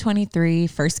married by 23,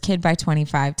 first kid by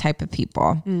 25 type of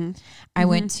people. I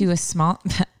went to a small,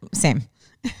 same.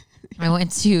 I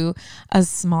went to a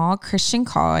small Christian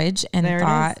college and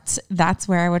thought that's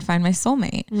where I would find my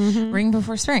soulmate. Ring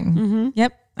before spring.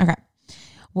 Yep. Okay.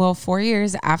 Well, 4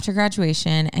 years after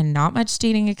graduation and not much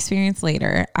dating experience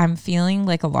later, I'm feeling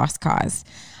like a lost cause.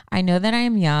 I know that I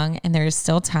am young and there is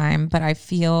still time, but I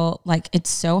feel like it's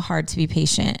so hard to be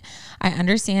patient. I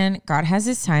understand God has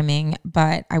his timing,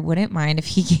 but I wouldn't mind if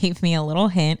he gave me a little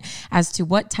hint as to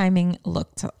what timing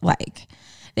looked like.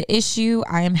 The issue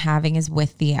I am having is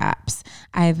with the apps.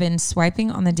 I have been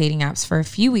swiping on the dating apps for a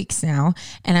few weeks now,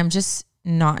 and I'm just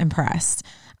not impressed.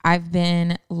 I've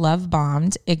been love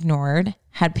bombed, ignored,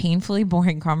 had painfully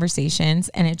boring conversations,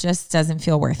 and it just doesn't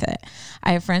feel worth it.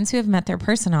 I have friends who have met their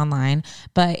person online,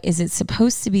 but is it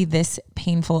supposed to be this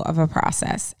painful of a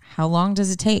process? How long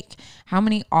does it take? How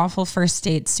many awful first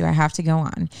dates do I have to go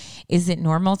on? Is it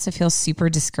normal to feel super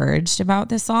discouraged about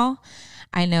this all?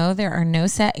 I know there are no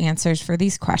set answers for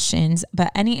these questions,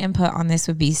 but any input on this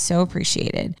would be so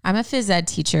appreciated. I'm a phys ed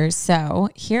teacher, so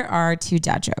here are 2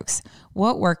 dad jokes.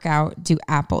 What workout do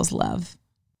apples love?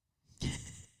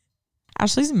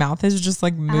 Ashley's mouth is just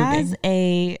like moving. As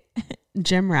a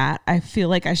gym rat, I feel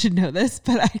like I should know this,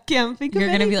 but I can't think of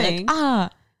anything. You're going to be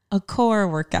like, a core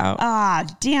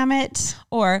workout. Damn it.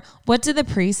 Or what did the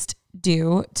priest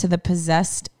do to the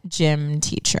possessed gym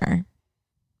teacher?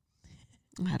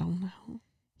 I don't know.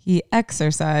 He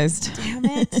exercised. Damn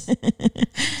it.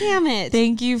 Damn it.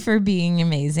 Thank you for being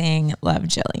amazing. Love,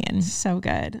 Jillian. So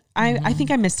good. I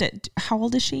think I missed it. How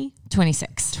old is she?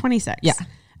 26. 26. Yeah.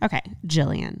 Okay.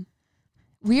 Jillian.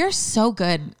 We are so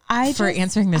good for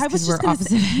answering this because we're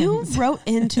opposite ends. You wrote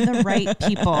into the right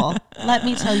people. Let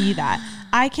me tell you that.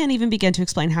 I can't even begin to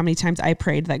explain how many times I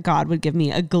prayed that God would give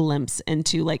me a glimpse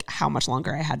into like how much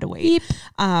longer I had to wait. Beep.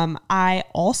 I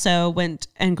also went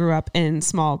and grew up in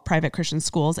small private Christian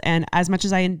schools. And as much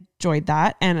as I enjoyed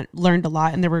that and learned a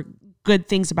lot, and there were good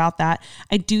things about that,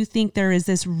 I do think there is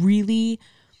this really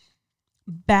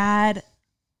bad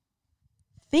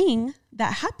thing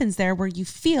that happens there where you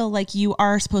feel like you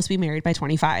are supposed to be married by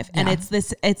 25. Yeah. And it's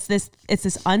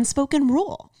this unspoken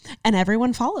rule and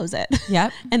everyone follows it.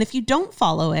 Yep. And if you don't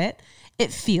follow it,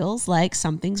 it feels like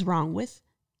something's wrong with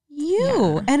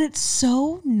you. Yeah. And it's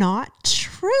so not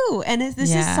true. And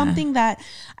this is something that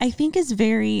I think is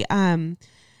very,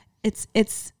 it's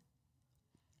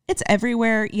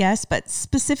everywhere, yes, but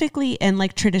specifically in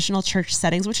like traditional church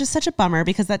settings, which is such a bummer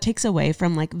because that takes away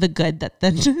from like the good that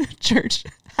the church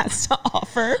has to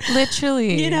offer.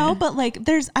 Literally. You know, but like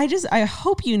I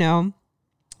hope you know,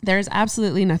 there's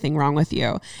absolutely nothing wrong with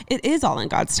you. It is all in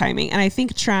God's timing. And I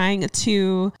think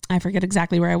I forget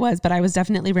exactly where I was, but I was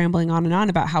definitely rambling on and on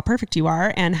about how perfect you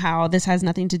are and how this has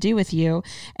nothing to do with you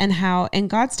and how in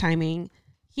God's timing,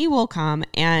 he will come.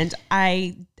 And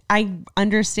I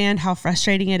understand how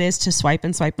frustrating it is to swipe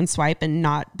and swipe and swipe and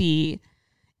not be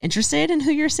interested in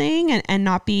who you're seeing and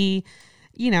not be,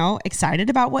 excited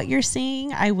about what you're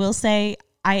seeing. I will say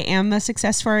I am a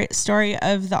success story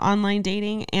of the online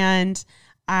dating. And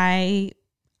I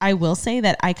will say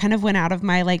that I kind of went out of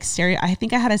my I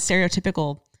think I had a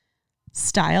stereotypical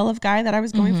style of guy that I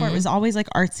was going for. It was always like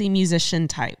artsy musician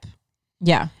type.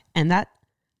 Yeah. And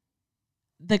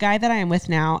the guy that I am with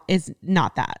now is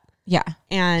not that. Yeah.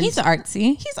 And he's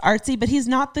artsy, but he's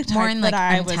not the type that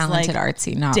I was talented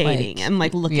artsy, not dating and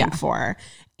looking for.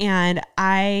 And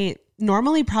I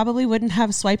normally probably wouldn't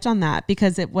have swiped on that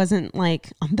because it wasn't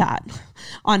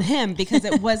on him because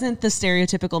it wasn't the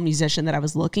stereotypical musician that I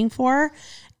was looking for.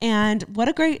 And what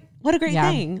a great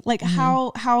thing. Like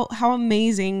how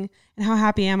amazing and how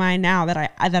happy am I now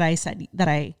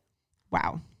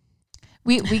wow.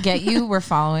 We get you. We're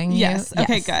following you. Yes.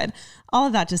 Okay, good. All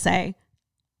of that to say,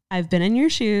 I've been in your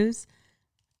shoes.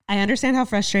 I understand how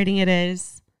frustrating it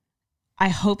is. I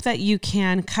hope that you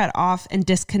can cut off and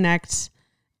disconnect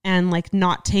and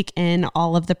not take in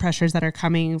all of the pressures that are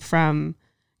coming from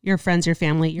your friends, your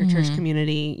family, your church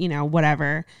community,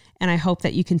 whatever. And I hope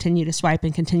that you continue to swipe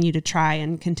and continue to try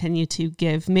and continue to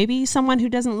give maybe someone who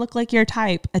doesn't look like your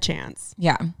type a chance.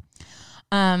 Yeah.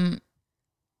 I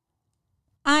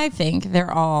think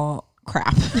they're all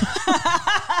crap.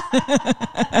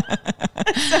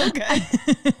 It's so good.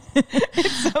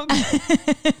 It's so good.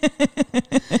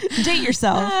 Date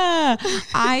yourself.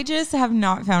 I just have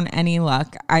not found any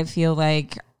luck. I feel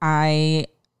like I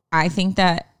think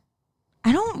that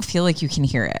I don't feel like you can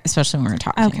hear it, especially when we're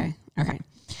talking. Okay.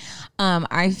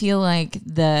 I feel like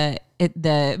the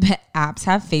apps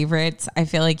have favorites. I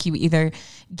feel like you either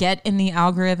get in the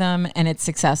algorithm and it's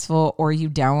successful or you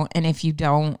don't. And if you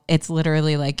don't, it's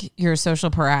literally like you're a social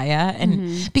pariah.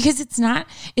 And because it's not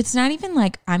even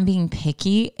like I'm being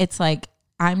picky. It's like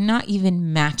I'm not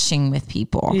even matching with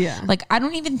people. Yeah. Like I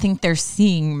don't even think they're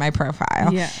seeing my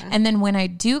profile. Yeah. And then when I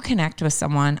do connect with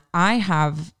someone, I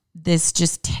have this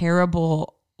just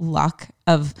terrible luck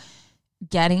of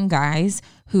getting guys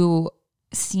who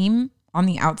seem on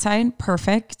the outside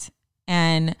perfect,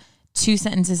 and 2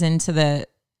 sentences into the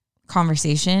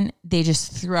conversation, they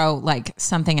just throw like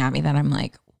something at me that I'm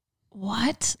like,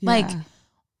 what? Yeah. Like,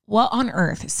 what on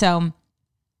earth? So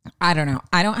I don't know.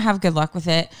 I don't have good luck with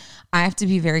it. I have to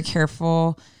be very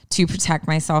careful to protect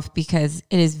myself because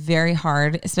it is very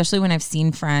hard, especially when I've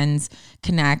seen friends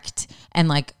connect and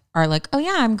like are like, oh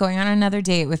yeah, I'm going on another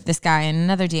date with this guy and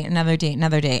another date.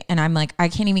 And I'm like, I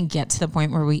can't even get to the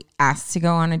point where we ask to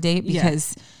go on a date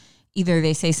because either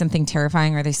they say something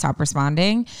terrifying or they stop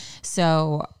responding.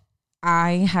 So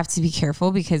I have to be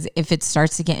careful because if it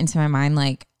starts to get into my mind,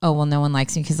 like, oh, well, no one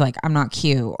likes me because like I'm not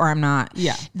cute or I'm not,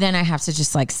 then I have to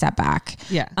just like step back.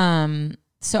 Yeah.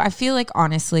 So I feel like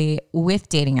honestly with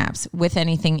dating apps, with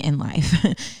anything in life,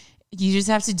 you just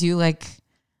have to do like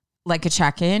a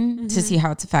check-in to see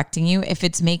how it's affecting you. If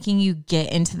it's making you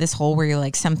get into this hole where you're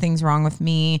like, something's wrong with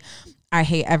me, I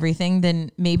hate everything,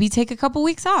 then maybe take a couple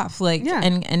weeks off, like,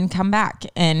 and come back.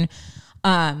 And,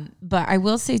 but I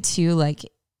will say too, like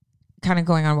kind of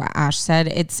going on what Ash said,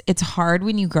 it's hard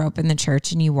when you grow up in the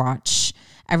church and you watch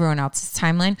everyone else's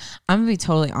timeline. I'm gonna be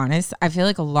totally honest. I feel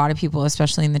like a lot of people,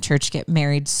 especially in the church, get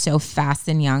married so fast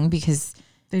and young because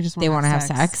they want to have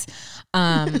sex.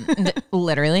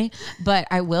 Literally. But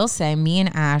I will say me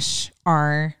and Ash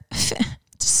are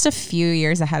just a few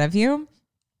years ahead of you.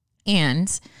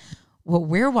 And what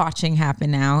we're watching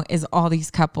happen now is all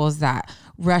these couples that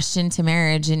rushed into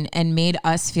marriage and made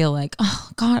us feel like, oh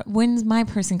God, when's my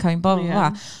person coming? Blah, blah,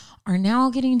 blah. Are now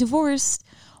getting divorced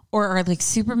or are like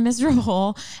super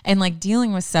miserable and like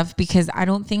dealing with stuff because I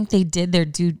don't think they did their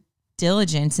due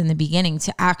diligence in the beginning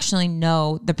to actually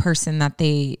know the person that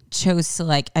they chose to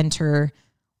like enter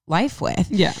life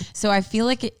with. Yeah. So I feel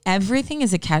like everything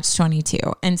is a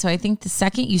catch-22. And so I think the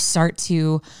second you start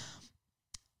to,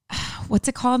 what's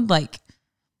it called? Like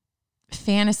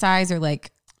fantasize or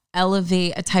like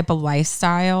elevate a type of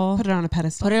lifestyle. Put it on a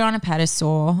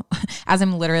pedestal. As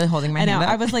I'm literally holding my hand up.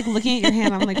 I was like looking at your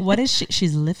hand. I'm like, what is she?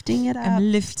 She's lifting it up.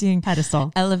 I'm lifting.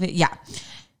 Pedestal. Elevate. Yeah.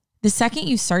 The second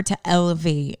you start to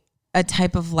elevate a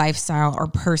type of lifestyle or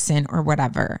person or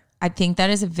whatever, I think that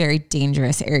is a very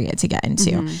dangerous area to get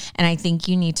into. And I think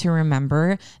you need to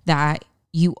remember that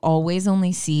you always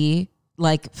only see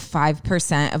like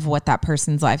 5% of what that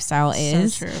person's lifestyle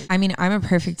is. So true. I mean, I'm a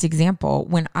perfect example.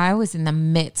 When I was in the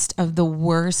midst of the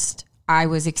worst, I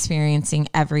was experiencing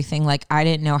everything. Like I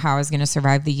didn't know how I was going to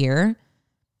survive the year.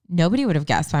 Nobody would have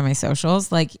guessed by my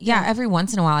socials. Like, every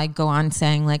once in a while I'd go on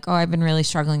saying like, oh, I've been really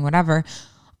struggling, whatever.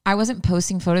 I wasn't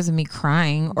posting photos of me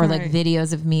crying or like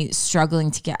videos of me struggling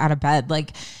to get out of bed.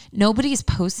 Like nobody's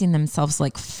posting themselves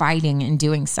like fighting and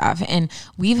doing stuff. And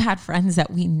we've had friends that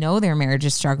we know their marriage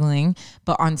is struggling,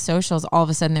 but on socials, all of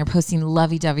a sudden they're posting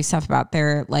lovey-dovey stuff about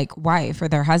their like wife or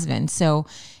their husband. So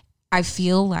I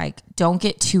feel like don't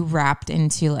get too wrapped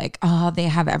into like, oh, they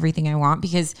have everything I want,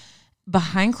 because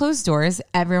behind closed doors,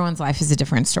 everyone's life is a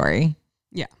different story.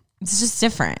 Yeah. It's just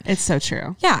different. It's so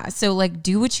true. Yeah. So like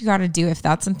do what you got to do. If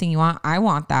that's something you want, I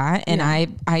want that. And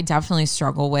I definitely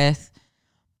struggle with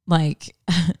like,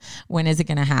 when is it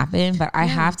going to happen? But I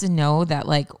have to know that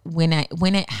like when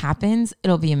it happens,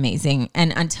 it'll be amazing.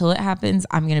 And until it happens,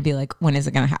 I'm going to be like, when is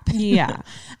it going to happen? Yeah.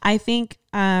 I think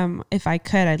if I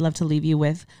could, I'd love to leave you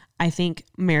with, I think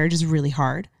marriage is really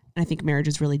hard. And I think marriage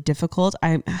is really difficult.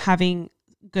 I'm having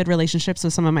good relationships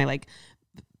with some of my like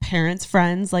parents,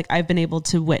 friends. Like I've been able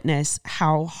to witness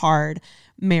how hard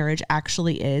marriage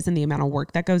actually is and the amount of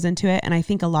work that goes into it. And I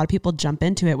think a lot of people jump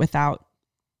into it without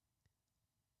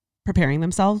preparing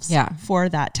themselves for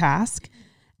that task.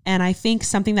 And I think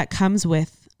something good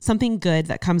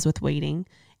that comes with waiting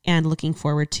and looking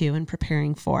forward to and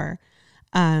preparing for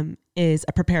is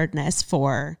a preparedness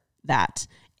for that.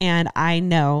 And I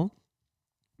know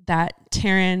that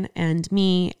Taryn and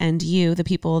me and you, the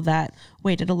people that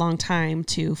waited a long time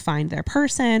to find their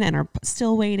person and are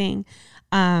still waiting,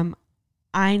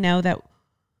 I know that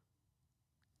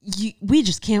we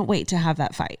just can't wait to have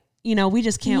that fight. You know, we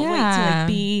just can't wait to like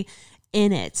be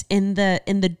in it, in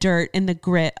the dirt, in the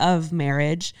grit of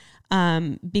marriage,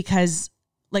 because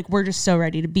like we're just so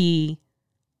ready to be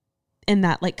in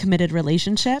that like committed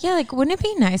relationship. Yeah, like wouldn't it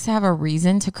be nice to have a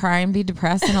reason to cry and be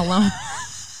depressed and alone?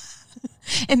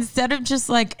 Instead of just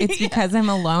like, it's because I'm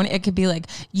alone, it could be like,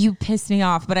 you pissed me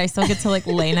off, but I still get to like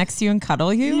lay next to you and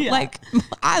cuddle you. Yeah. Like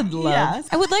I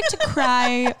would like to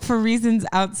cry for reasons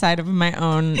outside of my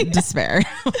own despair.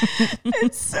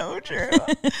 It's so true.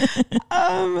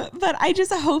 But I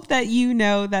just hope that you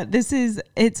know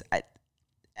that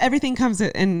everything comes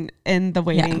in the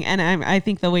waiting. Yeah. And I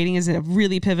think the waiting is a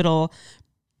really pivotal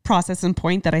process and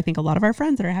point that I think a lot of our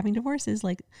friends that are having divorces,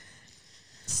 like,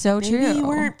 so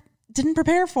true. Didn't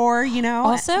prepare for, you know.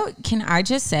 Also, can I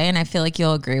just say, and I feel like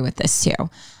you'll agree with this too,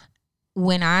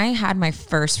 when I had my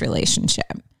first relationship,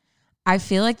 I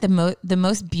feel like the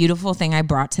most beautiful thing I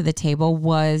brought to the table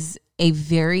was a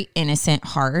very innocent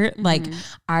heart. Mm-hmm. Like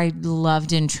I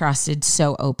loved and trusted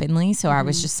so openly. So I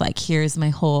was just like, here's my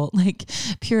whole like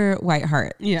pure white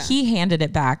heart. Yeah. He handed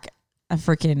it back a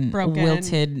freaking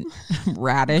wilted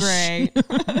radish, gray,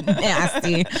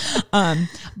 nasty.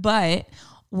 But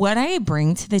what I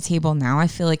bring to the table now, I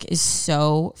feel like is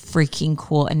so freaking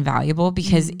cool and valuable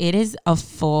because it is a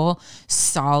full,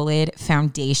 solid,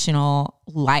 foundational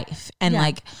life. And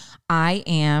like, I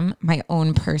am my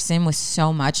own person with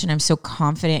so much, and I'm so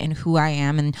confident in who I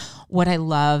am and what I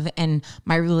love. And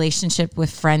my relationship with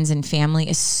friends and family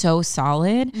is so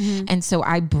solid. Mm-hmm. And so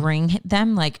I bring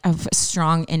them like a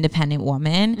strong, independent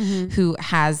woman who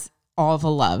has all the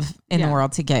love in the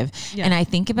world to give. Yeah. And I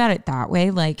think about it that way,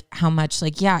 like how much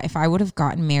like, if I would have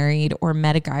gotten married or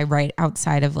met a guy right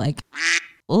outside of like,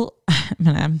 I'm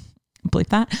gonna bleep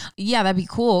that. Yeah, that'd be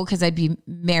cool because I'd be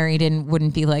married and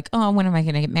wouldn't be like, oh, when am I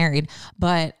going to get married?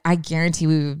 But I guarantee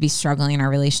we would be struggling in our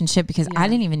relationship because I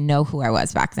didn't even know who I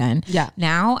was back then. Yeah.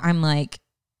 Now I'm like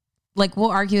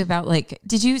we'll argue about like,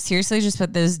 did you seriously just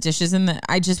put those dishes in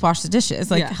I just washed the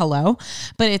dishes. Like, hello.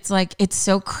 But it's like, it's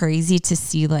so crazy to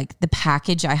see like the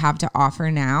package I have to offer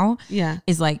now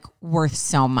is like worth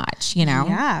so much, you know?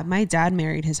 Yeah. My dad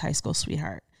married his high school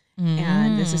sweetheart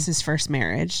and this is his first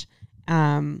marriage.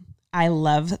 I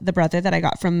love the brother that I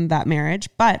got from that marriage,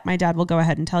 but my dad will go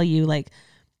ahead and tell you like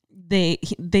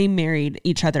they married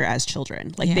each other as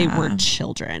children. Like they were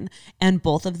children, and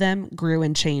both of them grew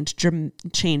and changed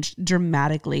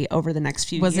dramatically over the next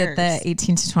few years. Was it the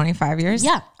 18 to 25 years?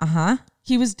 Yeah. Uh-huh.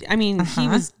 He was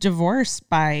divorced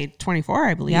by 24,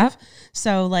 I believe. Yep.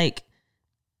 So like,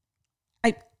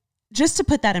 just to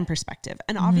put that in perspective,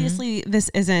 and obviously this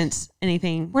isn't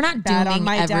anything. We're not bad doing on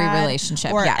my every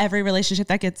relationship. Or every relationship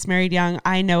that gets married young.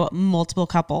 I know multiple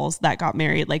couples that got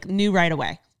married, like knew right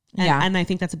away. And I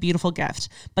think that's a beautiful gift,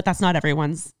 but that's not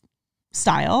everyone's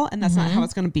style. And that's not how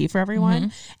it's going to be for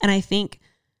everyone. And I think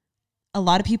a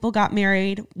lot of people got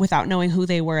married without knowing who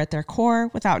they were at their core,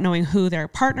 without knowing who their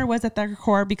partner was at their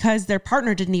core, because their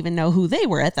partner didn't even know who they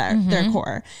were at their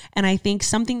core. And I think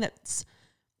something that's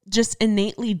just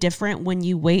innately different when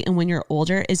you wait and when you're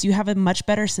older is you have a much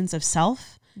better sense of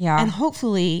self. Yeah. And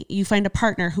hopefully you find a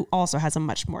partner who also has a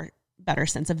much more better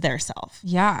sense of their self.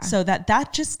 Yeah. So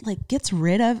that just like gets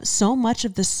rid of so much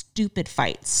of the stupid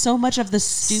fights, so much of the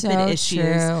stupid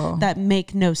issues that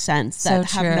make no sense, that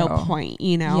have no point,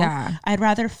 you know? Yeah. I'd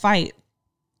rather fight,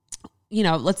 you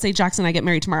know, let's say Jackson and I get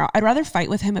married tomorrow. I'd rather fight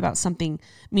with him about something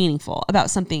meaningful, about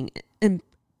something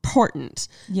important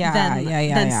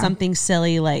than something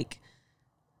silly like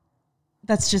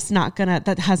that's just not gonna,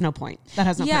 that has no point. That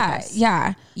has no purpose.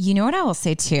 Yeah. You know what I will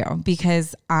say too,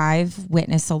 because I've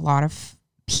witnessed a lot of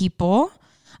people,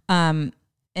 and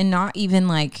not even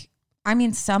like, I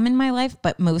mean, some in my life,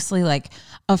 but mostly like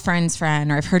a friend's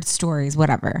friend, or I've heard stories,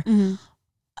 whatever,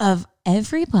 of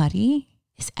everybody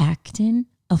is acting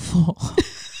a fool.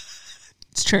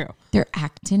 It's true. They're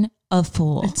acting a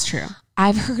fool. It's true.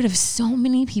 I've heard of so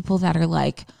many people that are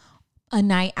like a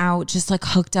night out, just like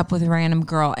hooked up with a random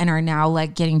girl and are now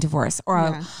like getting divorced,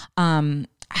 or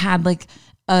had like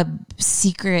a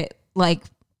secret like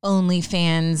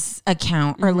OnlyFans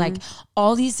account, or like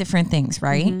all these different things.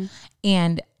 Right.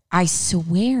 And I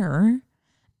swear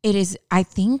it is, I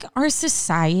think our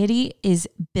society is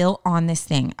built on this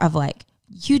thing of like,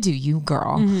 you do you,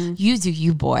 girl. You do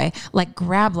you, boy. Like,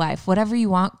 grab life, whatever you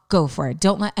want, go for it.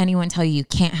 Don't let anyone tell you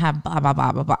can't have blah, blah,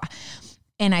 blah, blah, blah.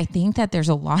 And I think that there's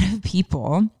a lot of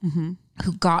people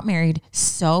who got married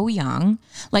so young.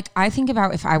 Like, I think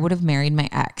about if I would have married my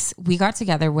ex. We got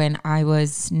together when I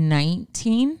was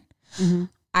 19.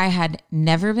 I had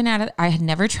never I had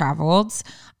never traveled.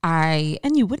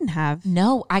 And you wouldn't have.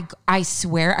 No, I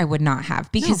swear I would not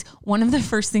have, because one of the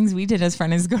first things we did as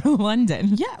friends is go to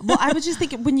London. Yeah. Well, I was just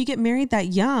thinking, when you get married that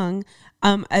young,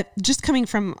 just coming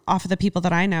from off of the people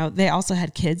that I know, they also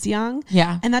had kids young.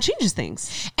 Yeah. And that changes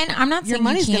things. And I'm not saying your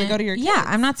money's going to go to your kids. Yeah.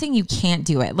 I'm not saying you can't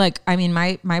do it. Like, I mean,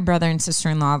 my brother and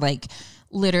sister-in-law, like,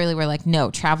 literally were like, no,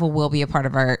 travel will be a part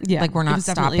of our, like, we're not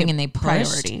stopping, and they pushed.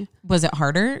 Priority. Was it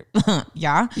harder?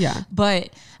 Yeah. Yeah. But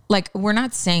like, we're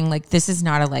not saying like, this is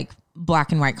not a like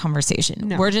black and white conversation.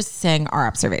 No. We're just saying our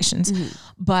observations. Mm-hmm.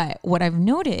 But what I've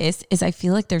noticed is I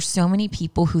feel like there's so many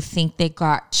people who think they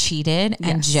got cheated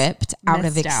and gypped out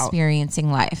of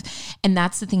experiencing life. And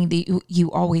that's the thing that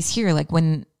you always hear, like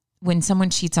when someone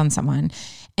cheats on someone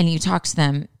and you talk to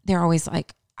them, they're always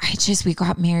like, we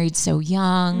got married so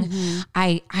young. Mm-hmm.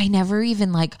 I never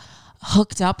even like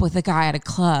hooked up with a guy at a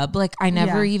club. Like I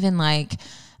never even like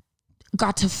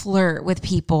got to flirt with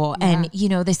people. Yeah. And you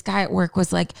know, this guy at work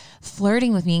was like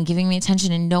flirting with me and giving me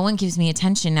attention, and no one gives me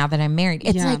attention now that I'm married.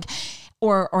 It's like,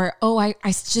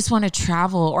 I just want to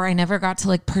travel, or I never got to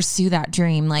like pursue that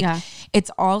dream. Like it's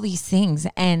all these things.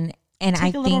 And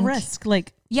take a little risk.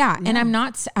 Like, and I'm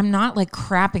not like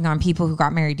crapping on people who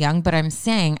got married young, but I'm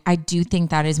saying I do think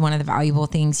that is one of the valuable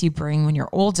things you bring when you're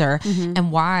older,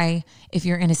 and why, if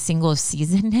you're in a single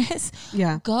seasonness,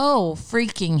 go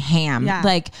freaking ham,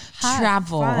 like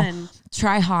travel, fun.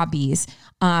 Try hobbies,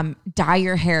 dye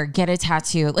your hair, get a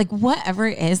tattoo, like whatever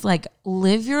it is, like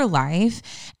live your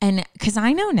life. And cause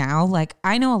I know now, like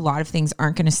I know a lot of things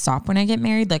aren't going to stop when I get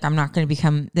married. Like I'm not going to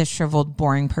become this shriveled,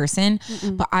 boring person,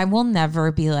 but I will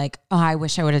never be like, oh, I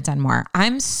wish I would have done more.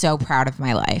 I'm so proud of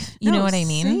my life. You know what I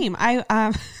mean?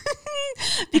 Same.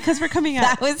 Because we're coming up.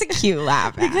 That was a cute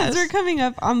laugh. Because we're coming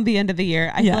up on the end of the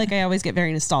year. I feel like I always get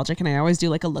very nostalgic, and I always do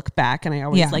like a look back, and I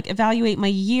always like evaluate my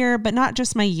year, but not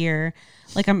just my year.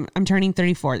 Like I'm turning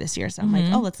 34 this year. So I'm like,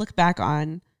 oh, let's look back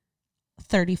on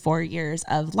 34 years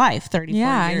of life,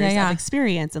 34 years of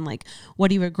experience. And like, what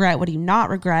do you regret? What do you not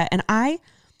regret? And I'm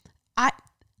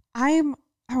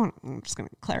just going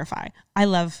to clarify. I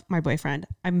love my boyfriend.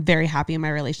 I'm very happy in my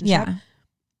relationship. Yeah.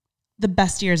 The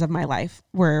best years of my life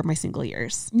were my single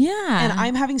years. Yeah. And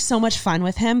I'm having so much fun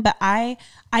with him, but I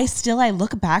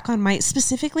look back on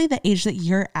specifically the age that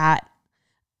you're at,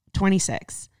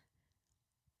 26.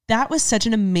 That was such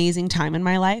an amazing time in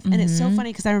my life. And it's so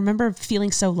funny because I remember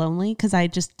feeling so lonely because I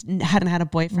just hadn't had a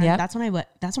boyfriend. Yep. That's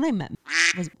when I met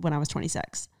was when I was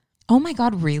 26. Oh my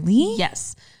God, really?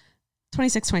 Yes.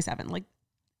 26, 27, like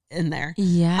in there.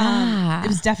 Yeah. It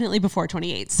was definitely before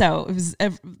 28. So it was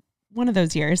one of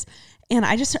those years. And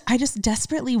I just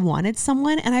desperately wanted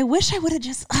someone. And I wish I would have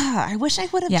just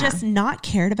just not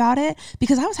cared about it,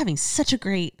 because I was having such a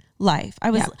great life. I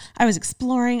was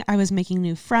exploring. I was making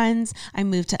new friends. I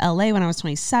moved to LA when I was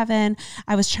 27.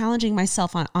 I was challenging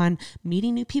myself on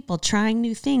meeting new people, trying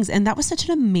new things. And that was such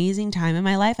an amazing time in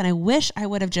my life. And I wish I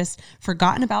would have just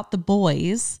forgotten about the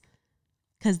boys,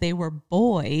 because they were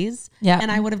boys. Yeah. And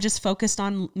I would have just focused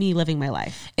on me living my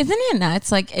life. Isn't it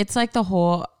nuts? Like, it's like the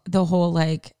whole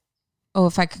like, oh,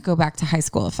 if I could go back to high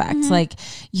school effect. Mm-hmm. Like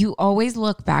you always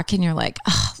look back and you're like,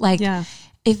 oh, like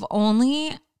if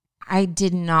only I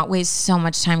did not waste so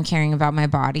much time caring about my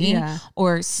body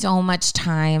or so much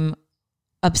time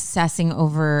obsessing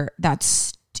over that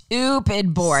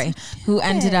stupid boy who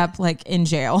ended up like in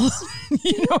jail.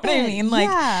 You know what I mean?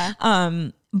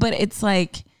 Like, but it's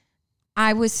like,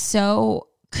 I was so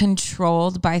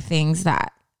controlled by things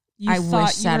that I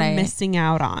wish that I missing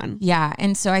out on. Yeah.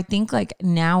 And so I think like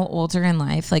now older in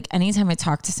life, like anytime I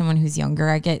talk to someone who's younger,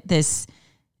 I get this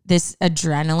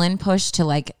adrenaline push to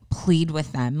like plead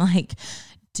with them. Like,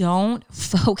 don't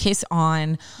focus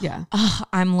on, oh,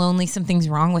 I'm lonely, something's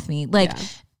wrong with me. Like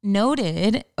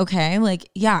noted. Okay. Like,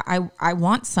 I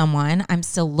want someone, I'm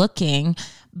still looking,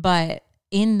 but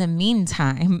in the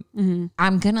meantime,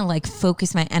 I'm going to like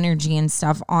focus my energy and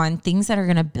stuff on things that are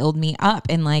going to build me up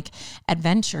and like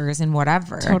adventures and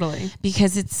whatever. Totally.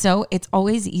 Because it's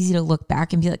always easy to look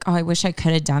back and be like, oh, I wish I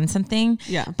could have done something.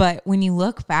 Yeah. But when you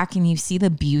look back and you see the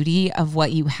beauty of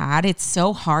what you had, it's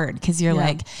so hard because you're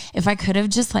like, if I could have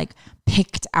just like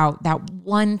picked out that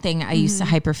one thing I used to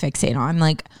hyperfixate on,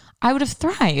 like I would have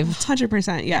thrived.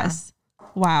 100%. Yes. Yeah.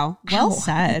 Wow. Well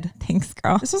said. Thanks,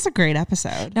 girl. This was a great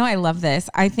episode. No, I love this.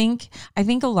 I think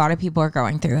a lot of people are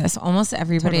going through this. Almost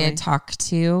everybody I talk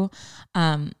to.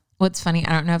 What's funny,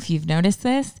 I don't know if you've noticed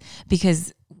this,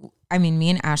 because I mean, me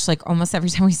and Ash, like almost every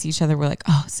time we see each other, we're like,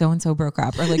 oh, so-and-so broke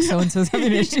up, or like so-and-so's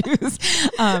having issues.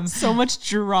 So much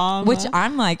drama. Which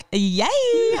I'm like, yay,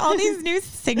 all these new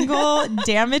single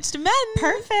damaged men.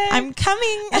 Perfect. I'm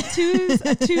coming.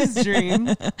 A two's dream.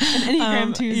 An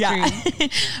Enneagram two's dream.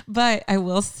 But I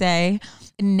will say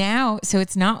now, so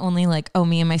it's not only like, oh,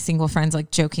 me and my single friends like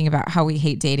joking about how we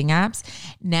hate dating apps.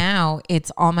 Now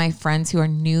it's all my friends who are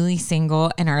newly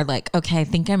single and are like, okay, I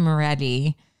think I'm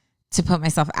ready to put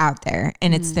myself out there.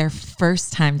 And it's their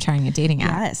first time trying a dating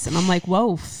app. Yes. And I'm like,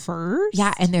 whoa, first?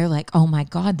 Yeah. And they're like, oh my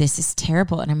God, this is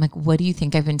terrible. And I'm like, what do you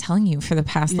think I've been telling you for the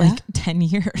past like 10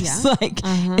 years? Yeah. Like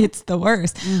it's the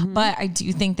worst. But I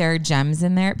do think there are gems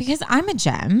in there because I'm a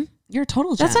gem. You're a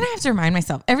total gem. That's what I have to remind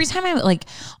myself. Every time I'm like,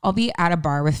 I'll be at a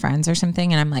bar with friends or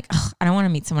something and I'm like, I don't want to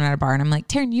meet someone at a bar. And I'm like,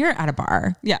 Taryn, you're at a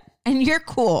bar. Yeah. And you're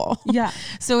cool. Yeah.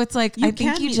 So it's like, I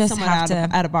think you just have to.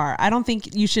 At a bar. I don't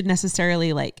think you should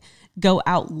necessarily like go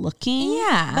out looking.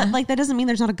 Yeah. But like, that doesn't mean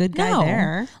there's not a good guy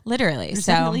there. Literally. There's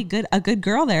definitely a good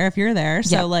girl there if you're there.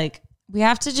 So like. We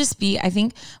have to just be, I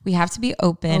think we have to be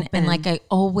open. And like I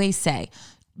always say,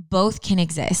 both can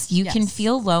exist. You can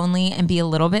feel lonely and be a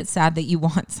little bit sad that you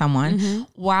want someone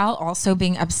while also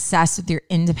being obsessed with your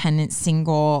independent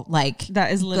single, like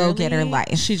that is literally go-getter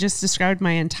life. She just described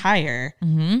my entire,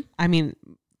 I mean,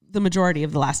 the majority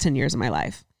of the last 10 years of my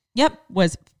life. Yep.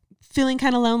 Was feeling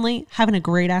kind of lonely, having a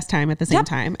great ass time at the same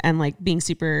time, and like being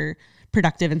super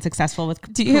productive and successful with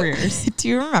careers. Do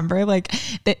you remember like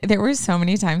there were so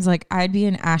many times like I'd be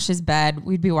in Ash's bed,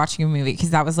 we'd be watching a movie because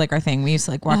that was like our thing. We used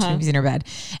to like watch movies in our bed,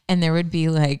 and there would be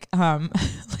like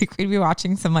like we'd be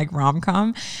watching some like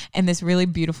rom-com and this really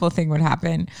beautiful thing would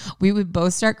happen. We would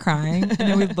both start crying and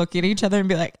then we'd look at each other and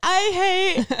be like,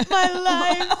 I hate my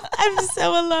life. I'm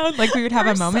so alone. Like we would have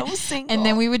a moment and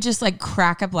then we would just like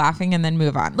crack up laughing and then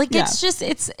move on. Like it's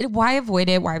just why avoid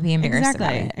it? Why be embarrassed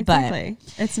about it? Exactly.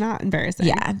 It's not embarrassing.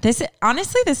 Yeah, this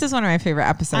is one of my favorite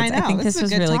episodes. I think this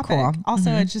was really cool.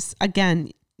 Also, it's just, again,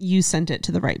 you sent it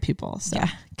to the right people. So. Yeah,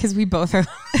 because we both are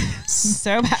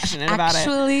so passionate about it.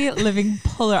 Actually living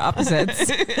polar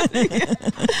opposites.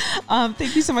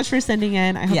 Thank you so much for sending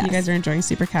in. I hope you guys are enjoying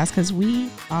Supercast because we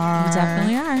are. We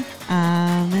definitely are.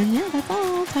 And yeah, that's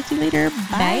all. Talk to you later.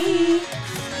 Bye.